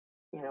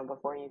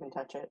 Before you even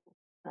touch it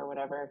or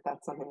whatever. If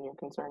that's something you're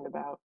concerned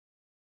about.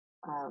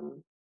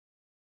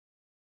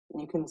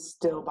 You can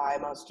still buy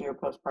most of your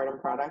postpartum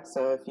products.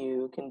 So if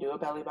you can do a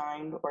belly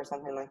bind or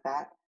something like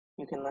that,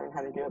 you can learn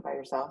how to do it by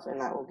yourself,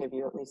 and that will give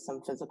you at least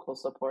some physical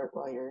support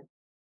while you're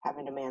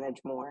having to manage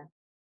more.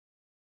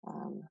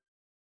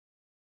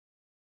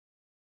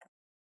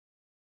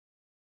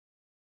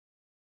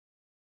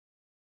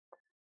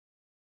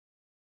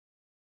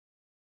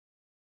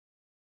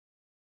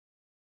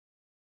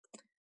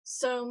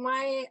 So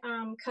my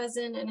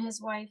cousin and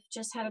his wife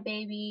just had a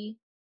baby,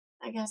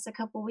 I guess a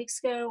couple weeks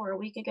ago or a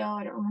week ago,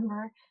 I don't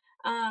remember.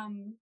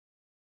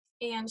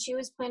 And she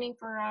was planning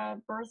for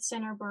a birth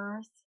center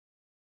birth.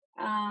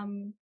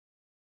 And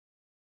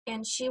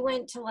she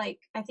went to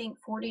like, I think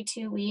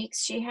 42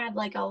 weeks. She had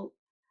like a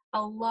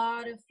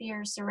lot of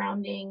fear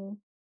surrounding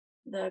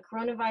the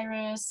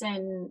coronavirus,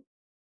 and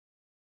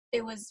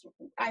it was,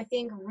 I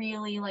think,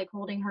 really like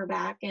holding her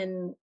back,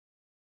 and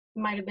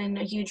might have been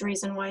a huge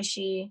reason why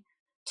she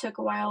took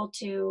a while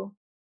to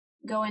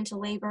go into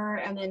labor,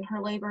 and then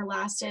her labor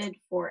lasted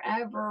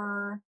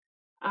forever,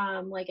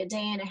 like a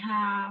day and a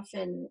half,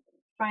 and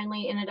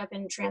finally ended up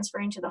in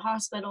transferring to the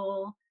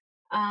hospital,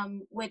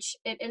 which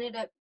it ended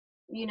up,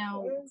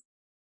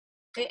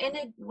 it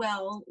ended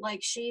well.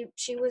 Like she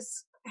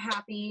was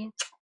happy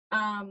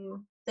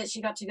that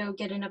she got to go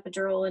get an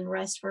epidural and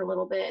rest for a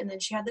little bit, and then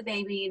she had the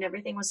baby and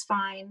everything was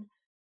fine.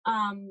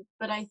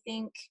 But I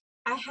think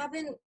I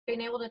haven't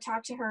been able to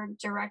talk to her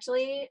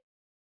directly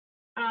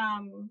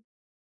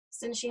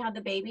since she had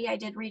the baby. I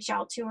did reach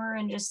out to her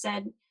and just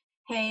said,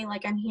 hey,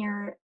 like, I'm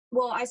here.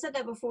 Well, I said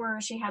that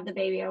before she had the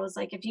baby. I was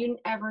like, if you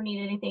ever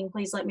need anything,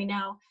 please let me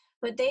know.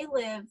 But they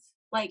live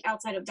like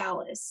outside of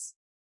Dallas.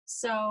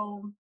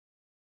 So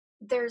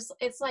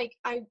it's like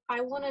I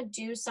want to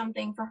do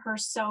something for her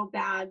so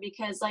bad,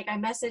 because like I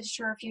messaged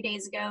her a few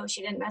days ago,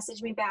 she didn't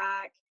message me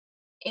back,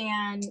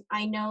 and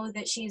I know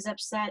that she's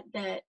upset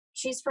that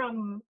she's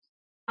from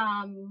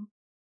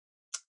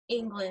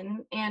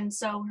England, and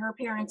so her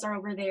parents are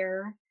over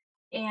there,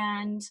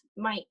 and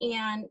my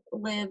aunt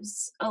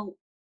lives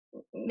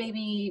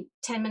maybe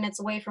 10 minutes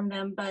away from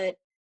them, but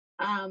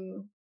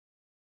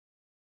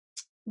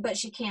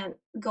she can't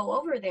go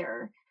over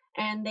there,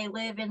 and they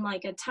live in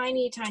like a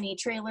tiny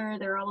trailer.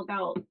 They're all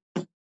about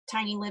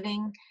tiny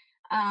living,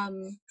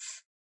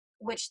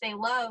 which they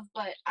love,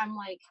 but I'm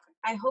like,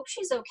 I hope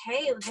she's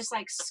okay, just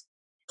like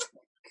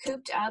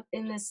cooped up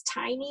in this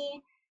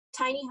tiny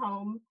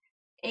home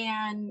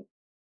and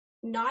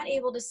not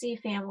able to see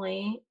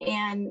family,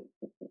 and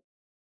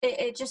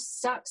it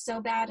just sucks so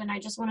bad, and I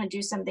just want to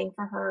do something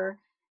for her,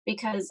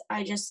 because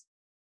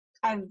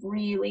I've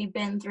really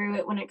been through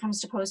it when it comes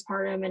to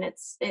postpartum, and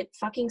it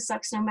fucking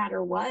sucks no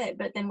matter what.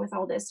 But then with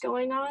all this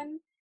going on,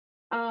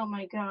 oh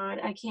my God,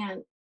 I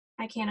can't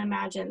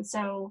imagine.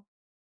 So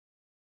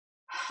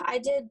I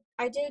did,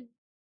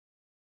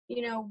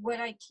 what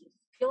I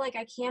feel like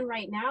I can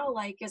right now,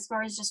 like as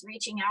far as just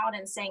reaching out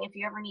and saying, if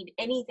you ever need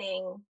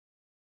anything,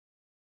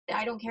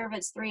 I don't care if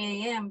it's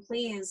 3 a.m.,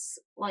 please,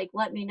 like,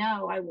 let me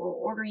know. I will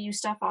order you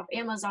stuff off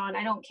Amazon.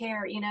 I don't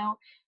care,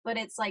 but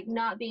it's like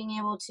not being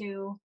able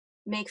to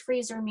make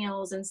freezer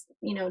meals and,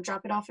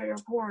 drop it off at your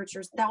porch,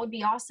 or that would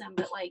be awesome.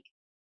 But like,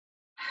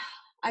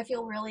 I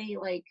feel really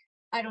like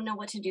I don't know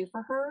what to do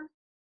for her.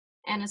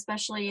 And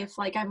especially if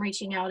like I'm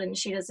reaching out and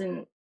she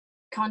doesn't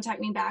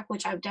contact me back,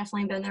 which I've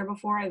definitely been there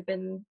before. I've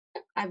done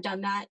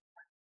that,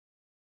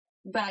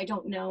 but I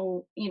don't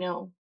know,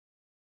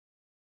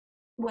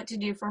 what to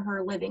do for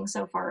her living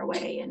so far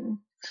away, and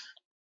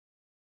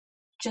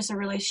just a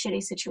really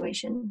shitty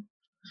situation.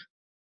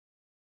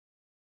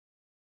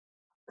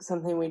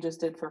 Something we just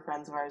did for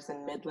friends of ours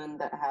in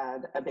Midland that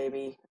had a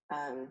baby.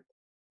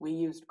 We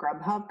used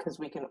Grubhub because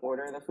we can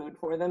order the food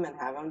for them and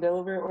have them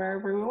deliver it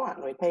wherever we want,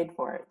 and we paid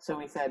for it. So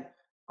we said,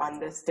 on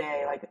this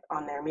day, like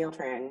on their meal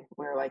train,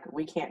 we were like,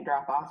 we can't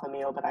drop off a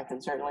meal, but I can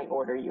certainly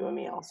order you a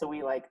meal. So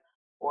we like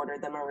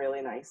ordered them a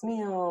really nice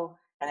meal,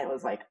 and it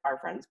was like our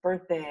friend's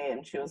birthday,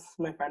 and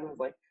my friend was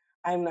like,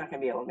 I'm not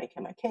gonna be able to make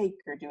him a cake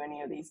or do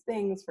any of these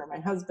things for my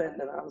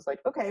husband. And I was like,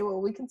 okay, well,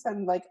 we can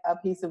send like a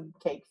piece of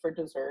cake for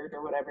dessert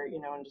or whatever,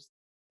 and just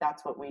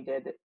that's what we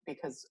did,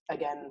 because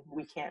again,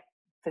 we can't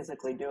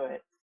physically do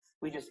it.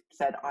 We just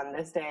said, on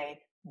this day,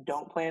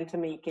 don't plan to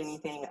make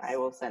anything, I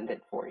will send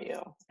it for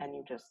you. And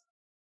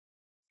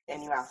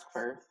you ask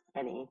for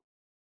any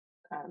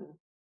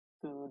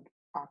food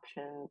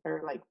option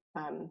or like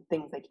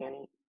things they can't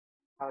eat,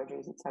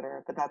 allergies,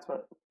 etc. But that's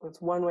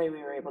one way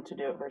we were able to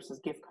do it versus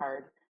gift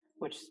card.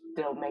 which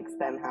still makes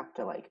them have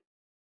to like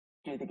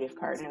do the gift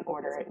card and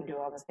order it and do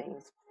all the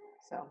things.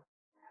 So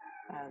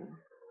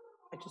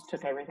I just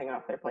took everything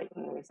off their plate,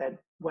 and we said,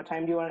 what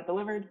time do you want it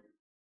delivered?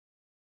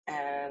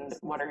 And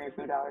what are your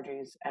food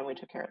allergies? And we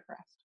took care of the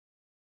rest.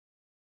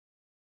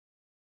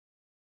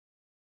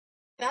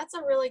 That's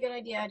a really good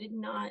idea. I did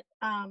not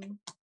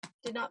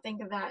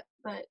think of that,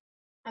 but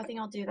I think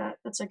I'll do that.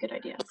 That's a good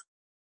idea.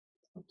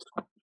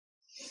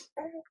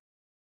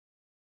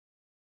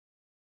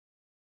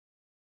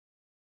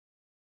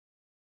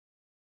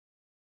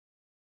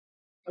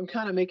 I'm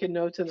kind of making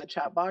notes in the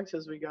chat box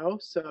as we go,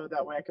 so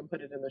that way I can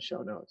put it in the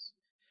show notes.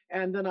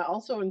 And then I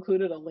also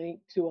included a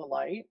link to a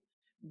light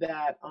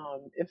that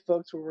if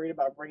folks were worried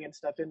about bringing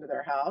stuff into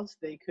their house,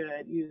 they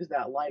could use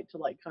that light to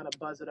like kind of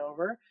buzz it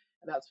over.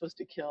 And that's supposed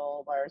to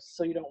kill viruses,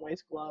 so you don't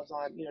waste gloves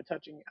on,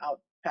 touching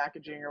out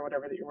packaging or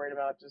whatever that you're worried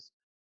about. Just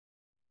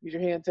use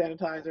your hand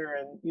sanitizer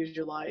and use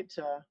your light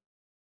to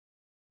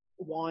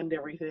wand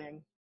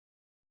everything.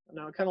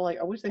 Kind of like,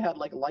 I wish they had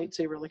like a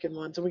lightsaber looking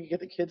one so we could get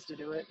the kids to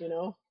do it,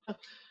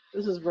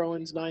 This is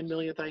Rowan's 9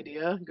 millionth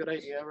idea. Good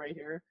idea right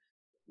here.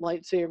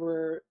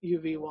 Lightsaber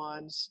UV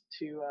wands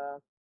to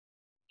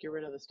get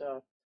rid of the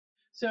stuff.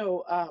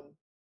 So,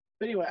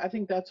 but anyway, I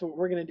think that's what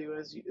we're going to do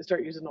is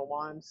start using the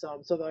wands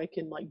so that I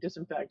can like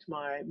disinfect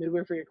my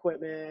midwifery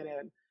equipment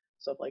and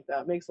stuff like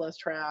that. Makes less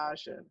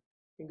trash and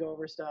can go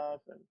over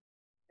stuff. And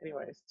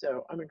anyways,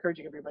 so I'm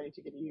encouraging everybody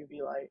to get a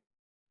UV light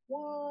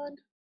wand.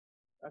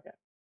 Okay.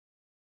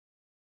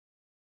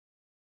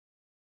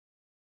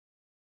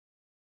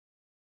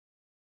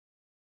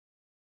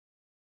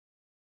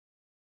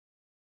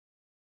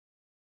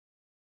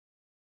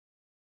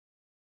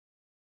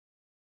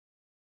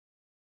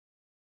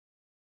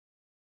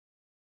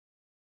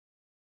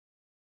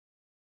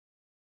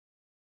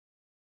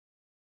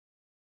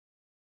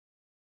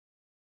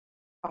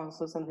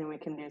 Also, something we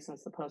can do,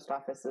 since the post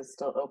office is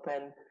still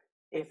open,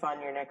 if on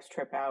your next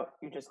trip out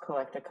you just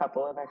collect a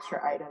couple of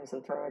extra items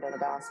and throw it in a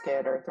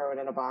basket or throw it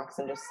in a box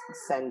and just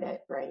send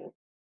it, right?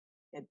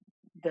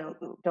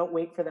 Don't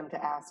wait for them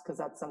to ask, because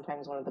that's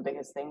sometimes one of the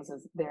biggest things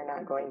is they're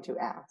not going to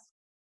ask.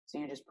 So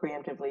you just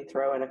preemptively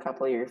throw in a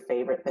couple of your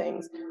favorite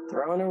things.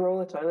 Throw in a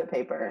roll of toilet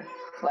paper,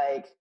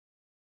 like,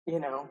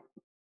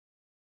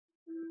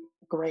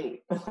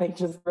 great, but like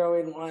just throw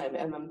in one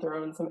and then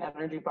throw in some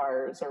energy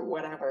bars or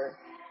whatever.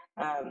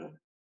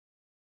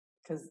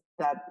 Because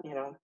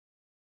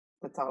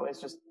that's always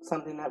just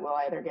something that will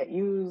either get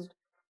used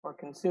or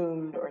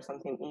consumed or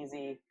something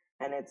easy.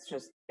 And it's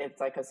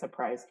like a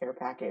surprise care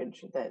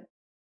package that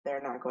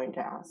they're not going to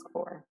ask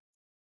for.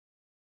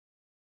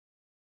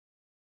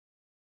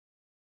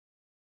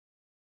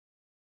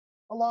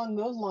 Along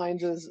those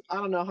lines I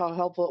don't know how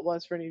helpful it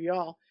was for any of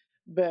y'all,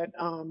 but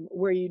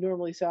where you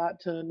normally sat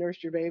to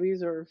nurse your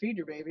babies or feed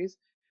your babies,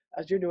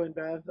 as you're doing,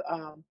 Bev,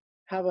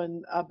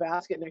 having a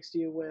basket next to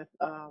you with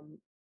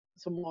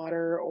some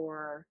water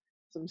or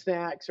some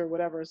snacks or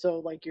whatever. So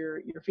like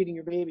you're feeding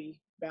your baby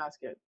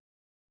basket.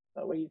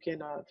 That way you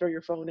can throw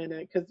your phone in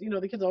it, because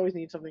the kids always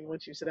need something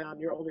once you sit down.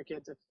 Your older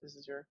kids, if this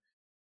is your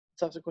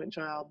subsequent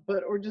child,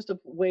 or just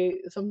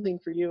something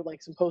for you,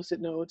 like some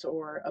post-it notes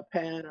or a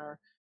pen or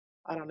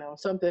I don't know,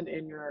 something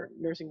in your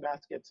nursing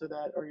basket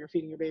or you're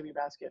feeding your baby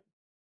basket.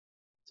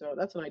 So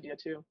that's an idea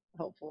too,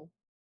 helpful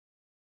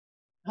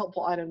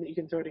item that you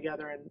can throw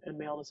together and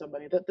mail to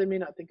somebody that they may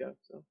not think of.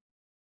 So.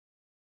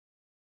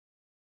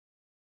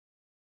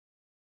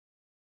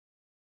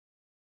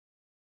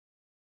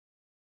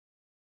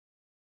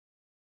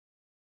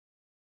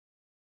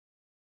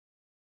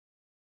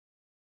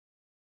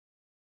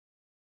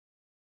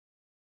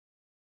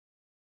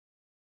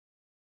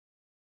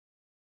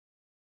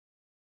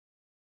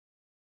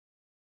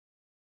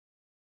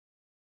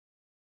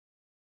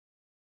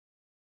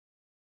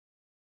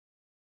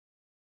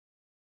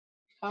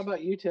 How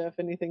about you, Tiff?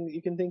 Anything that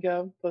you can think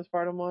of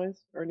postpartum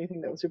wise, or anything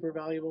that was super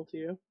valuable to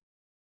you?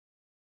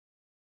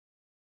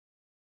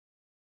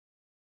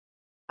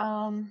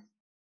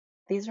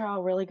 These are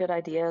all really good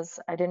ideas.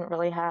 I didn't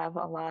really have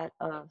a lot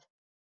of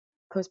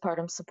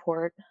postpartum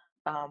support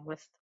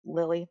with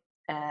Lily,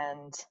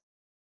 and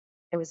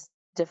it was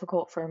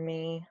difficult for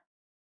me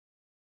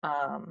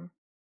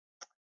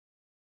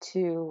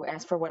to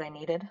ask for what I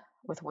needed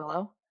with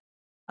Willow.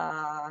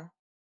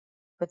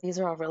 But these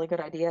are all really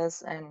good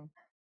ideas, and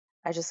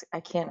I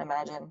can't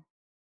imagine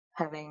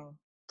having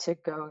to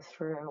go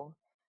through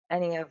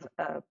any of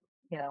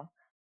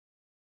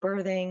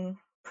birthing,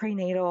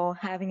 prenatal,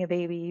 having a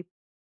baby,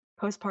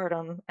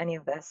 postpartum, any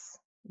of this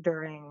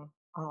during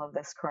all of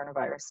this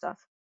coronavirus stuff.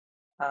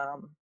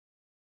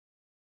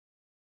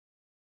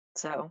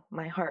 So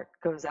my heart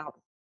goes out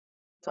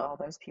to all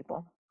those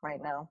people right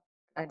now.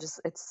 It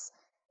just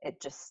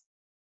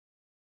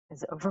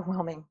is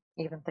overwhelming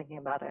even thinking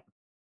about it.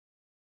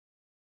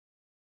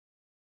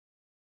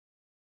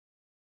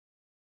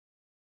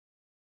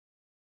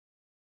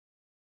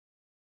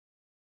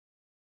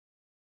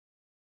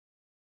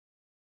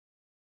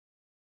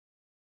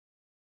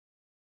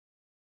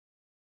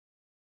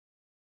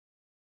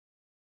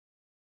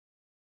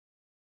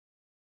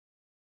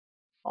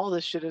 all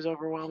this shit is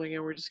overwhelming,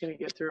 and we're just going to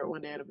get through it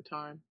one day at a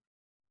time,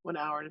 1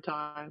 hour at a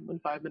time, 1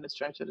 5-minute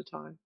stretch at a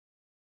time.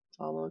 It's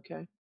all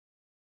okay.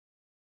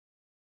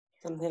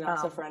 Something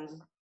else a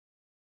friend.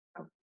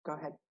 Oh, go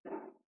ahead.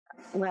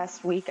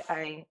 Last week,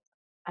 I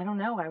don't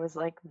know, I was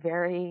like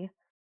very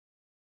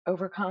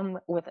overcome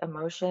with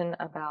emotion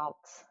about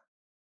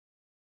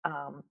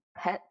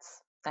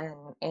pets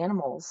and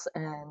animals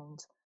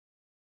and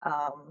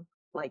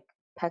like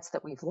pets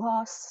that we've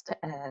lost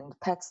and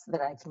pets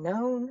that I've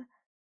known.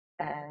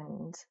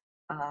 And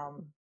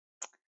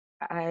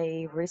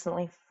I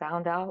recently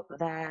found out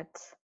that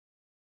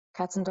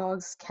cats and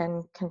dogs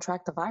can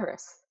contract the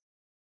virus.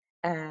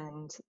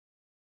 And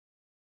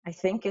I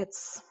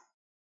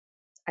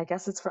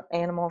guess it's from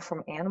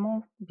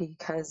animal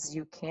because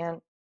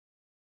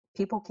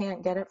people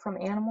can't get it from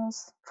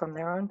animals, from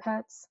their own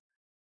pets.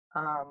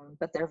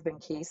 But there have been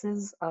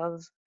cases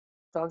of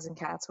dogs and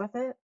cats with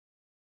it.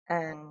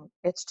 And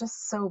it's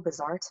just so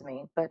bizarre to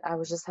me. But I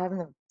was just having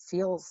the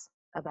feels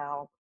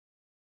about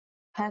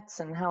pets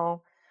and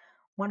how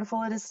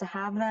wonderful it is to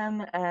have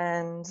them,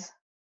 and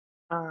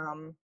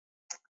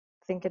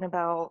thinking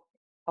about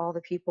all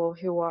the people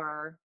who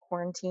are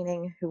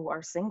quarantining who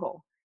are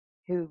single,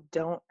 who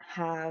don't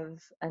have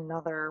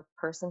another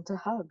person to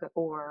hug,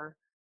 or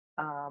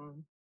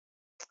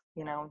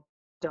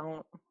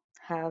don't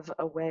have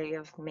a way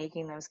of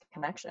making those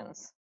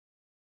connections.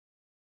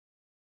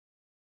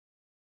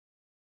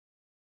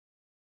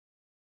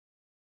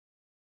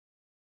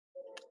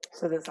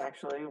 So this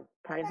actually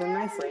ties in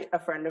nicely. A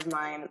friend of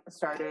mine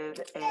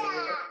started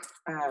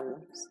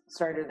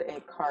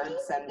a card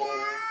sending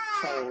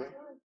chain.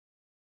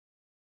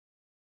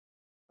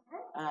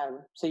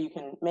 So you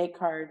can make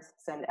cards,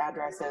 send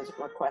addresses,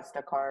 request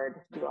a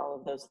card, do all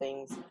of those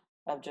things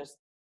of just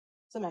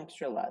some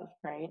extra love,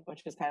 right?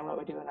 Which is kind of what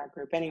we do in our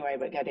group anyway,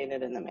 but getting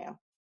it in the mail.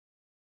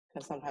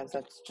 Because sometimes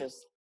that's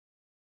just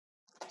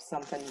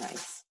something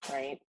nice,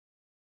 right?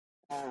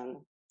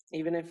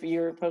 Even if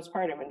you're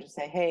postpartum and just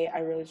say, hey, I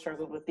really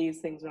struggled with these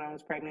things when I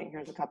was pregnant.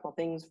 Here's a couple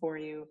things for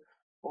you.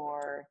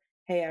 Or,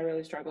 hey, I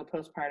really struggled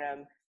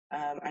postpartum.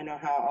 I know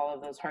how all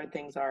of those hard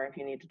things are. If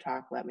you need to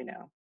talk, let me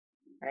know.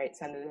 Right?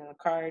 Send it in a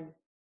card.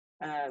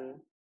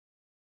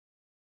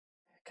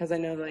 Because I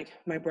know like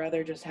my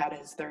brother just had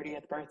his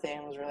 30th birthday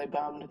and was really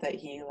bummed that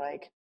he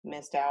like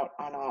missed out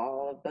on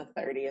all of the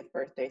 30th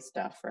birthday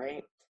stuff,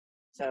 right?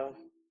 So,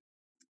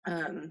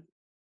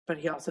 but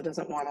he also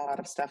doesn't want a lot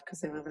of stuff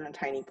because they live in a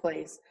tiny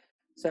place.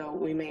 So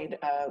we made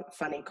a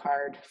funny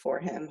card for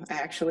him. I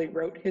actually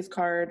wrote his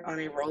card on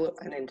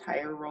an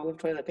entire roll of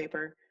toilet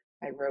paper.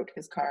 I wrote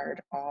his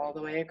card all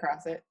the way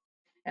across it.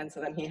 And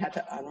so then he had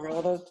to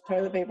unroll the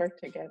toilet paper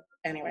to get,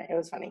 anyway, it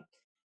was funny.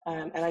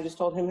 And I just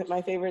told him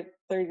my favorite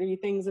 30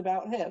 things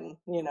about him,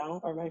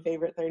 or my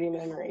favorite 30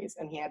 memories.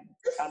 And he had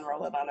to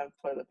unroll it on a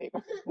toilet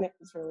paper. And it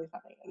was really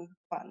funny and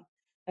fun.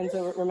 And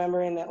so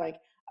remembering that like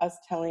us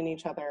telling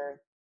each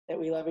other that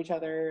we love each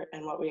other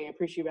and what we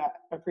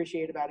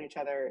appreciate about each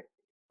other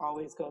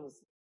always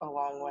goes a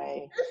long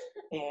way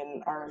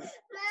in our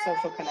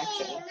social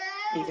connection,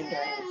 even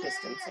during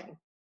distancing.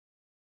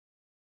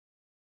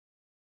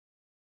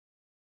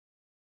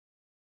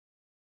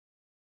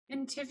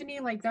 And Tiffany,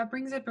 like that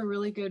brings up a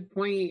really good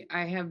point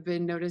I have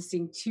been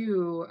noticing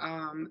too,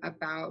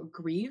 about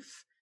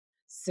grief.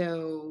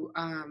 So,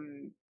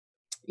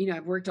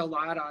 I've worked a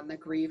lot on the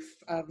grief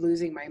of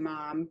losing my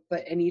mom,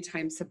 but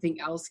anytime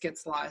something else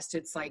gets lost,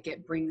 it's like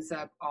it brings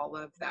up all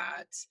of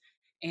that.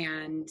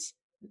 And,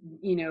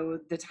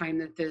 the time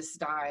that this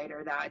died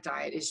or that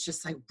died is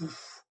just like,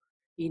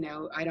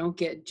 I don't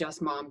get just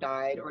mom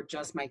died or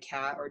just my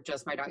cat or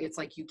just my dog. It's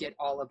like you get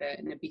all of it,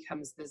 and it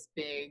becomes this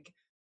big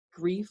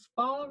grief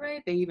ball,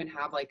 right? They even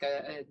have like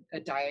a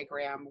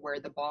diagram where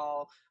the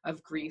ball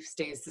of grief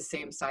stays the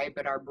same side,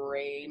 but our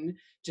brain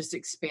just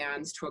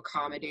expands to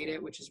accommodate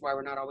it, which is why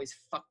we're not always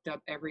fucked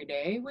up every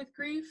day with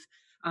grief.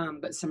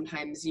 But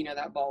sometimes,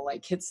 that ball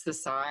like hits the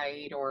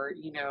side, or,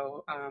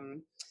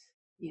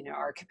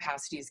 our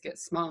capacities get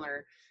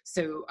smaller.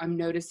 So I'm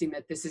noticing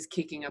that this is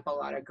kicking up a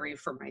lot of grief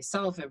for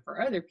myself and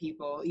for other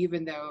people,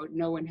 even though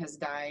no one has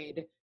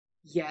died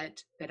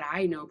yet that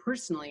I know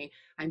personally.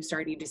 I'm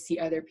starting to see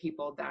other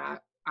people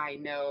that I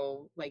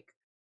know like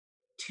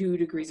 2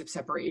 degrees of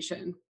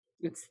separation.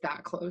 It's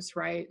that close,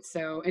 right?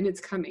 So, and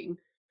it's coming.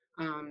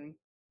 And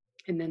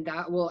then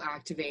that will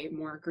activate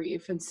more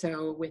grief. And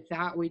so with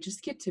that, we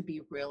just get to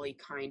be really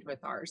kind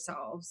with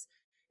ourselves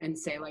and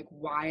say like,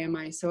 why am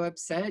I so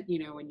upset?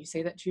 When you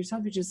say that to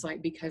yourself, it's just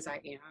like, because I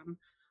am,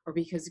 or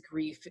because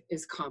grief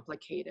is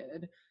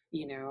complicated,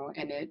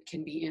 and it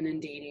can be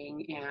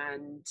inundating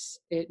and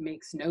it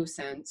makes no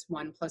sense.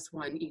 1 +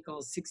 1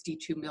 =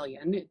 62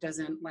 million. It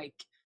doesn't like,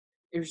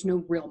 there's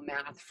no real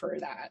math for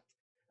that.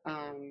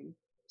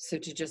 So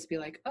to just be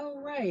like, oh,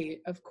 right,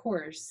 of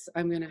course,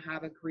 I'm going to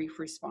have a grief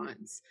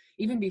response.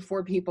 Even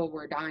before people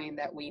were dying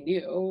that we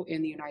knew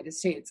in the United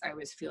States, I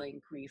was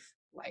feeling grief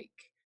like.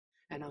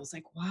 And I was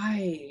like,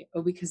 why?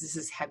 Oh, because this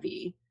is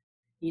heavy.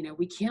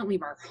 We can't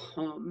leave our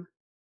home.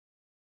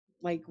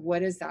 like,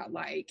 what is that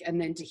like? And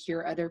then to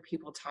hear other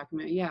people talking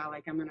about, yeah,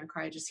 like I'm gonna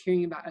cry just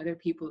hearing about other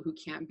people who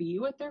can't be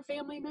with their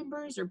family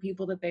members or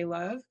people that they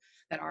love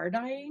that are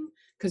dying.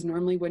 Because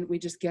normally wouldn't we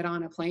just get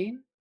on a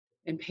plane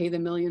and pay the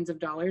millions of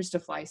dollars to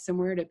fly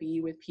somewhere to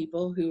be with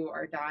people who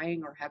are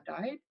dying or have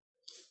died?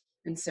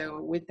 And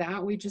so with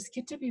that, we just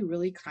get to be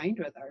really kind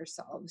with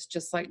ourselves,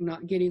 just like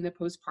not getting the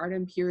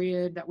postpartum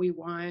period that we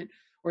want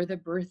or the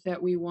birth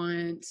that we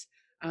want,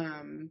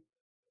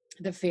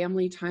 the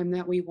family time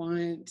that we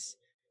want.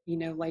 You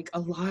know, like a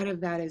lot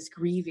of that is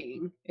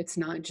grieving. It's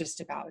not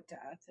just about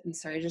death. And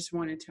so I just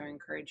wanted to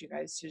encourage you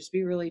guys to just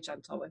be really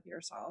gentle with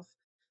yourself.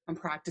 I'm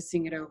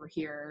practicing it over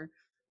here.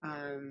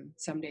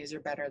 Some days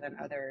are better than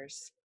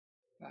others,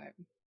 but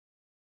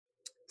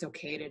it's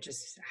okay to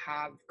just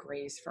have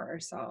grace for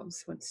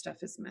ourselves when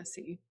stuff is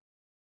messy.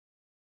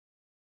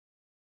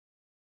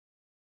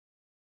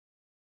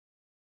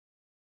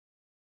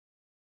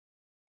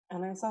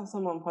 And I saw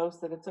someone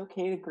post that it's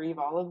okay to grieve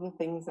all of the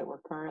things that we're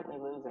currently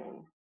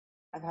losing.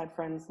 I've had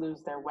friends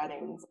lose their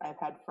weddings. I've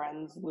had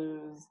friends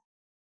lose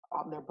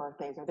their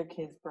birthdays or their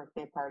kids'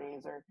 birthday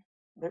parties, or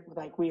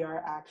like, we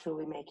are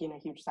actually making a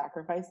huge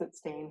sacrifice that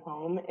staying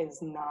home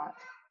is not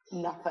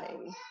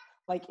nothing.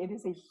 Like, it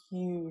is a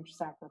huge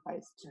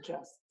sacrifice to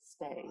just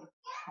stay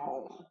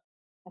home.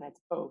 And it's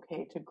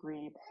okay to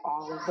grieve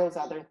all of those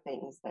other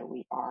things that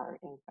we are,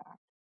 in fact,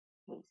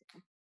 losing.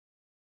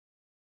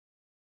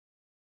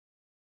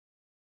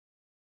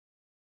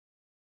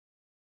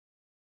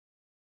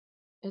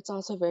 It's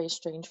also very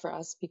strange for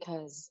us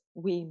because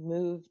we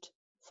moved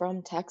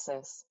from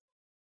Texas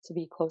to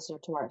be closer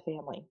to our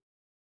family.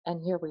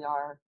 And here we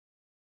are,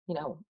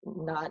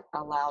 not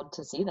allowed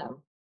to see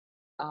them.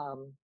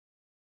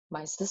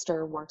 My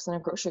sister works in a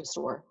grocery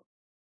store,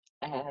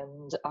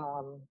 and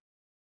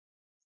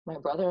my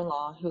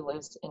brother-in-law, who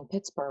lives in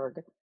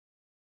Pittsburgh,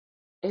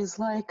 is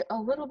like a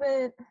little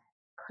bit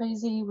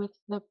crazy with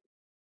the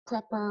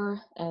prepper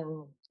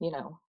and,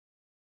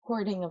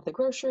 hoarding of the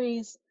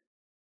groceries.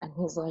 And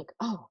he's like,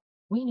 oh,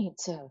 we need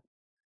to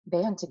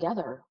band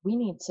together. We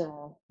need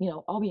to,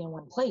 all be in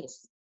one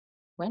place.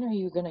 When are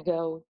you going to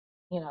go,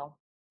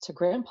 to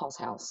grandpa's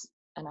house?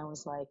 And I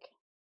was like,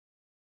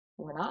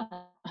 we're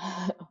not.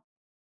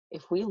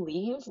 If we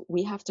leave,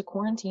 we have to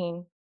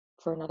quarantine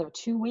for another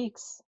 2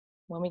 weeks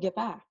when we get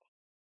back.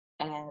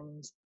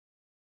 And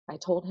I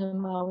told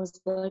him, I was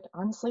like,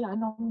 honestly, I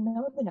don't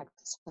know the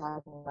next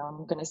time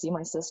I'm going to see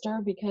my sister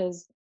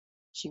because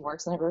she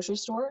works in a grocery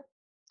store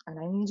and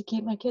I need to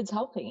keep my kids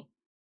healthy.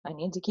 I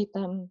need to keep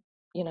them,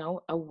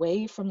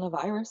 away from the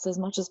virus as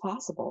much as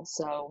possible.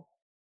 So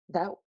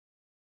that,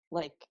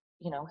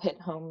 hit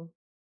home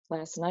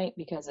last night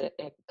because it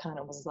kind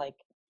of was like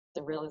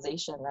the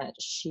realization that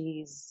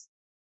she's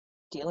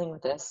dealing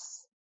with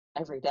this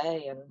every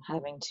day and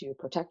having to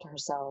protect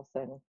herself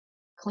and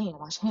clean and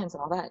wash hands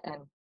and all that.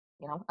 And,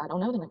 I don't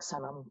know the next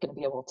time I'm going to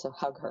be able to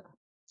hug her.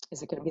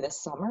 Is it going to be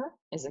this summer?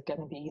 Is it going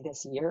to be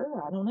this year?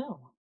 I don't know.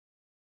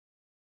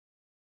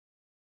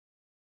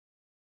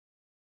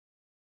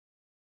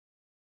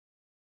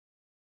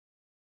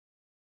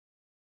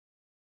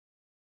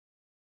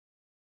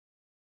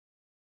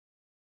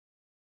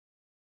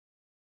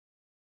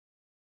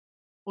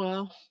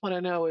 Well, what I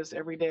know is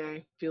every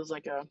day feels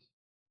like a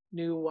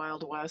new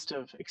Wild West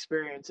of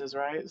experiences,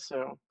 right?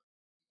 So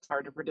it's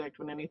hard to predict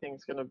when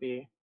anything's going to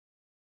be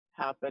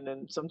happen.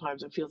 And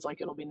sometimes it feels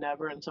like it'll be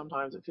never, and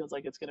sometimes it feels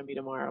like it's going to be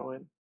tomorrow.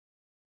 And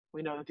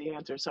we know that the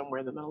answer is somewhere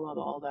in the middle of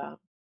all that.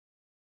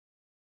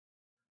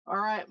 All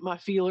right, my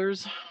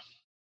feelers.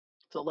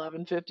 It's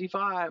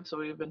 11:55, so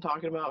we've been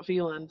talking about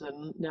feelings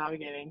and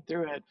navigating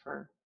through it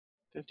for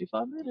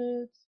 55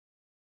 minutes.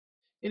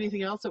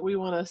 Anything else that we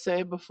want to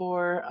say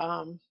before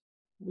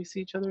we see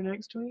each other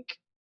next week?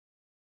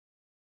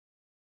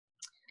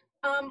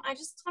 I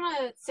just want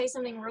to say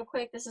something real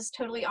quick. This is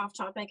totally off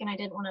topic, and I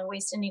didn't want to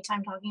waste any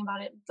time talking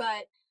about it.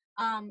 But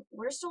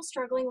we're still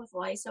struggling with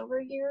lice over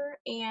here,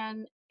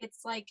 and it's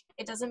like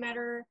it doesn't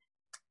matter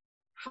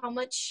how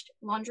much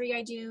laundry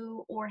I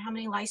do, or how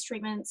many lice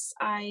treatments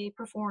I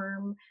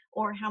perform,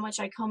 or how much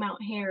I comb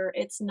out hair.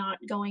 It's not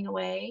going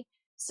away.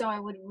 So I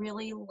would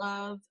really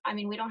love. I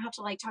mean, we don't have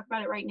to like talk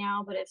about it right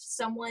now, but if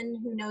someone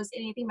who knows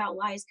anything about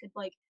lice could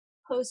like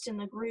post in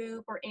the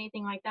group or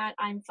anything like that,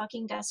 I'm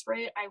fucking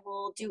desperate. I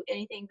will do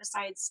anything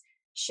besides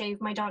shave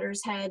my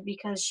daughter's head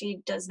because she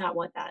does not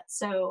want that.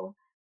 So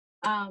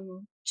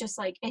just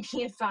like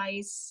any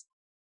advice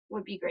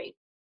would be great.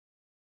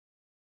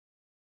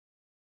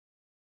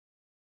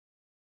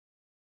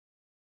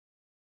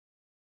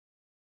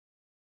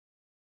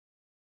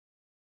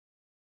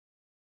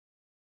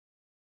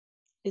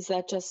 Is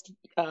that just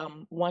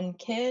one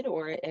kid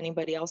or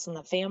anybody else in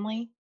the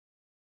family?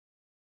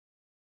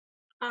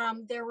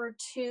 There were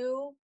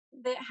two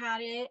that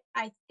had it.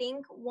 I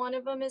think one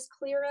of them is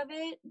clear of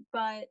it,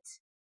 but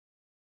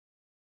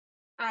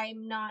I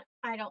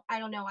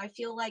don't know. I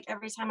feel like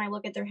every time I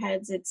look at their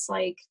heads, it's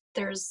like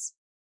there's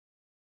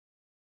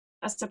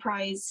a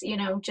surprise,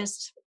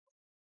 just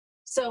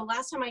so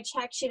last time I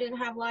checked, she didn't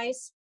have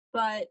lice,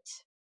 but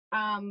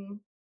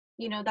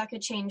you know, that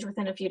could change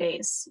within a few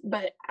days.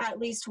 But at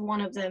least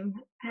one of them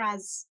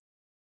has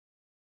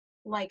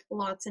like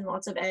lots and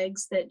lots of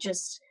eggs that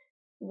just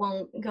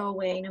won't go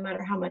away no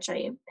matter how much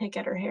I pick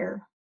at her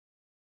hair.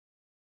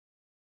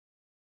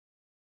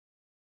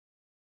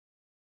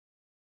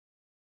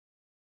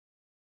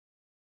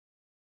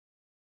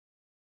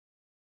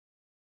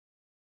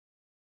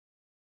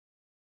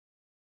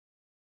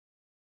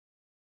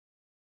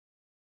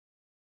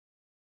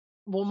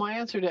 Well, my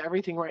answer to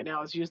everything right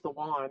now is use the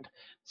wand.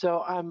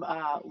 So I'm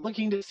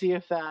looking to see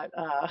if that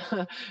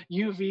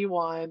UV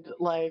wand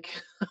like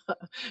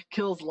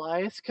kills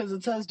lice, because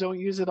it says don't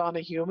use it on a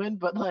human,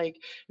 but like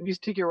if you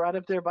stick it right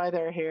up there by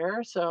their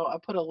hair. So I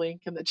put a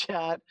link in the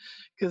chat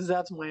because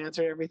that's my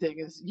answer to everything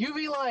is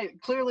UV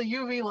light. Clearly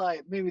UV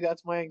light. Maybe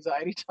that's my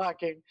anxiety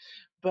talking,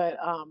 but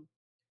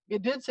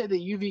it did say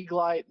the UV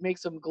light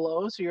makes them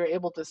glow, so you're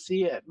able to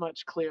see it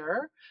much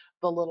clearer,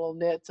 the little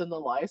nits and the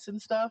lice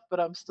and stuff, but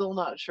I'm still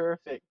not sure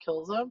if it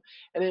kills them.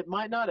 And it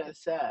might not have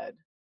said.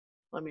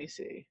 Let me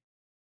see.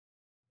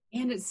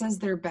 And it says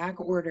they're back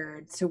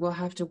ordered, so we'll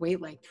have to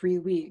wait like 3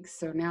 weeks.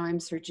 So now I'm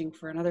searching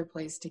for another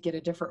place to get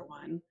a different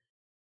one.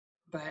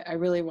 But I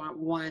really want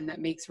one that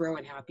makes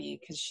Rowan happy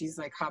because she's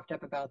like hopped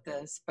up about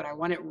this. But I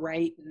want it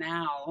right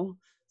now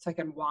so I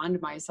can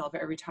wand myself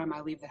every time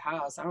I leave the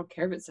house. I don't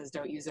care if it says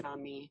don't use it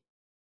on me.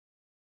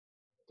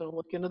 Don't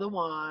look into the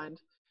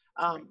wand.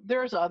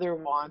 There's other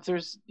wands.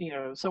 There's, you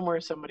know, somewhere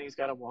somebody's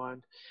got a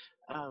wand.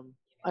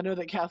 I know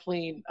that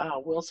Kathleen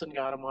Wilson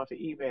got them off of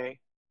eBay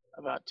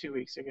about 2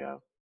 weeks ago.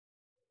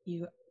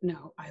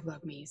 I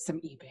love me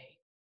some eBay.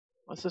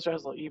 My sister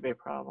has a little eBay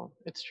problem.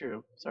 It's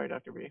true. Sorry,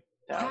 Dr. B.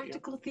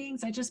 Practical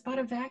things. I just bought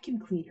a vacuum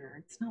cleaner.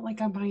 It's not like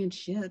I'm buying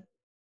shit.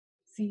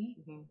 See?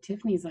 Mm-hmm.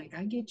 Tiffany's like,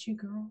 I get you,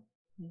 girl.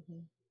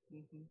 Mm-hmm.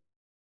 Mm-hmm.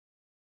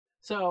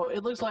 So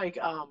it looks like,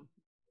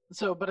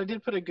 but I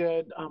did put a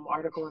good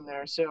article in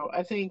there. So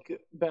I think,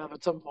 Bev,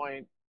 at some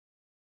point,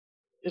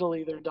 it'll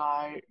either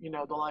die, you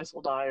know, the lice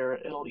will die, or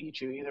it'll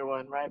eat you, either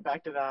one, right?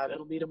 Back to that.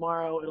 It'll be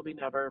tomorrow. It'll be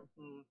never.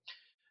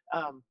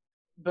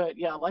 But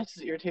yeah, lice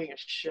is irritating as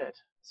shit.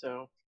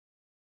 So,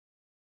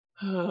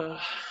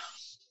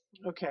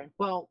 okay.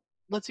 Well,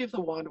 let's see if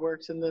the wand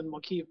works, and then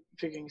we'll keep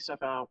figuring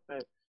stuff out.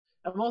 But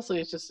mostly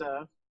it's just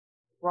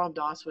Ram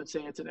Dass would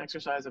say it's an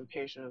exercise in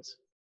patience.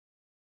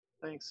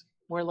 Thanks.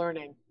 More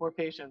learning, more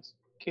patience,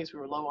 in case we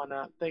were low on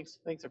that. Thanks,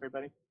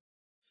 everybody.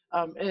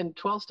 And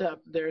 12-step,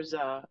 there's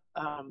the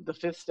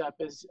 5th step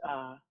is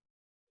the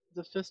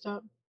 5th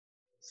step,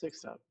 6th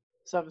step,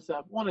 7th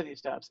step, one of these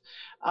steps.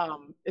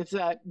 It's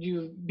that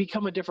you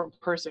become a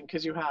different person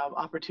because you have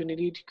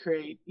opportunity to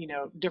create, you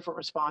know, different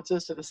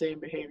responses to the same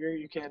behavior.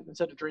 You can,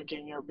 instead of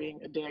drinking or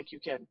being a dick, you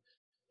can,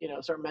 you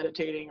know, start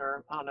meditating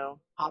or, I don't know,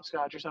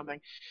 hopscotch or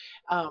something.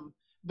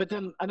 But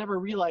then I never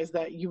realized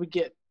that you would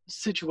get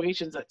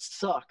situations that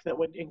suck that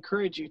would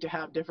encourage you to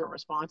have different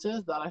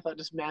responses, that I thought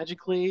just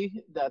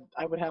magically that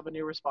I would have a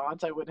new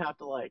response. I wouldn't have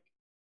to I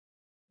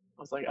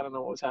was like, I don't know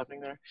what was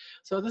happening there.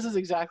 So this is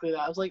exactly that.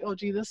 I was like, oh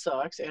gee, this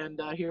sucks.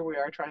 And here we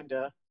are trying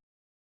to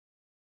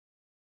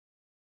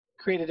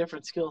create a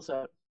different skill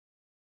set.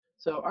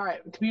 So, all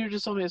right, the computer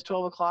just told me it's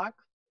 12 o'clock.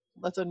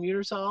 Let's unmute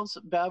ourselves.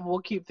 Bev, we'll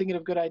keep thinking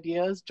of good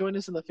ideas. Join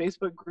us in the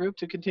Facebook group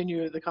to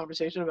continue the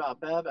conversation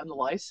about Bev and the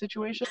lice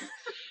situation.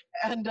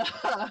 And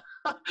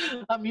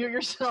unmute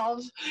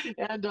yourselves.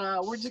 And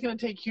we're just going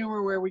to take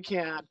humor where we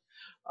can.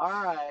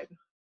 All right.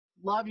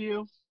 Love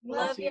you.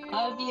 Love you.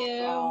 Love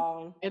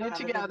you. In it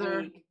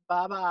together.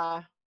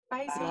 Bye-bye.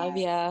 Bye. Love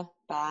ya.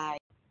 Bye.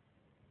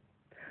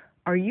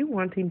 Are you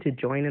wanting to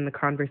join in the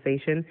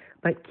conversation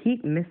but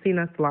keep missing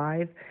us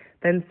live?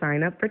 Then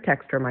sign up for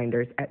text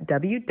reminders at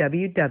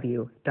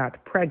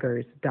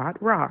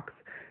www.preggers.rocks.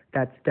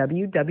 That's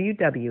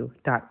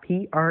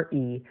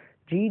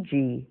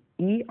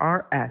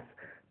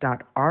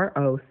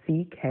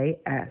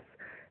www.preggers.rocks.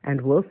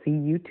 And we'll see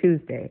you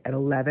Tuesday at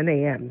 11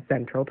 a.m.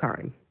 Central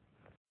Time.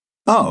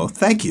 Oh,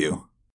 thank you.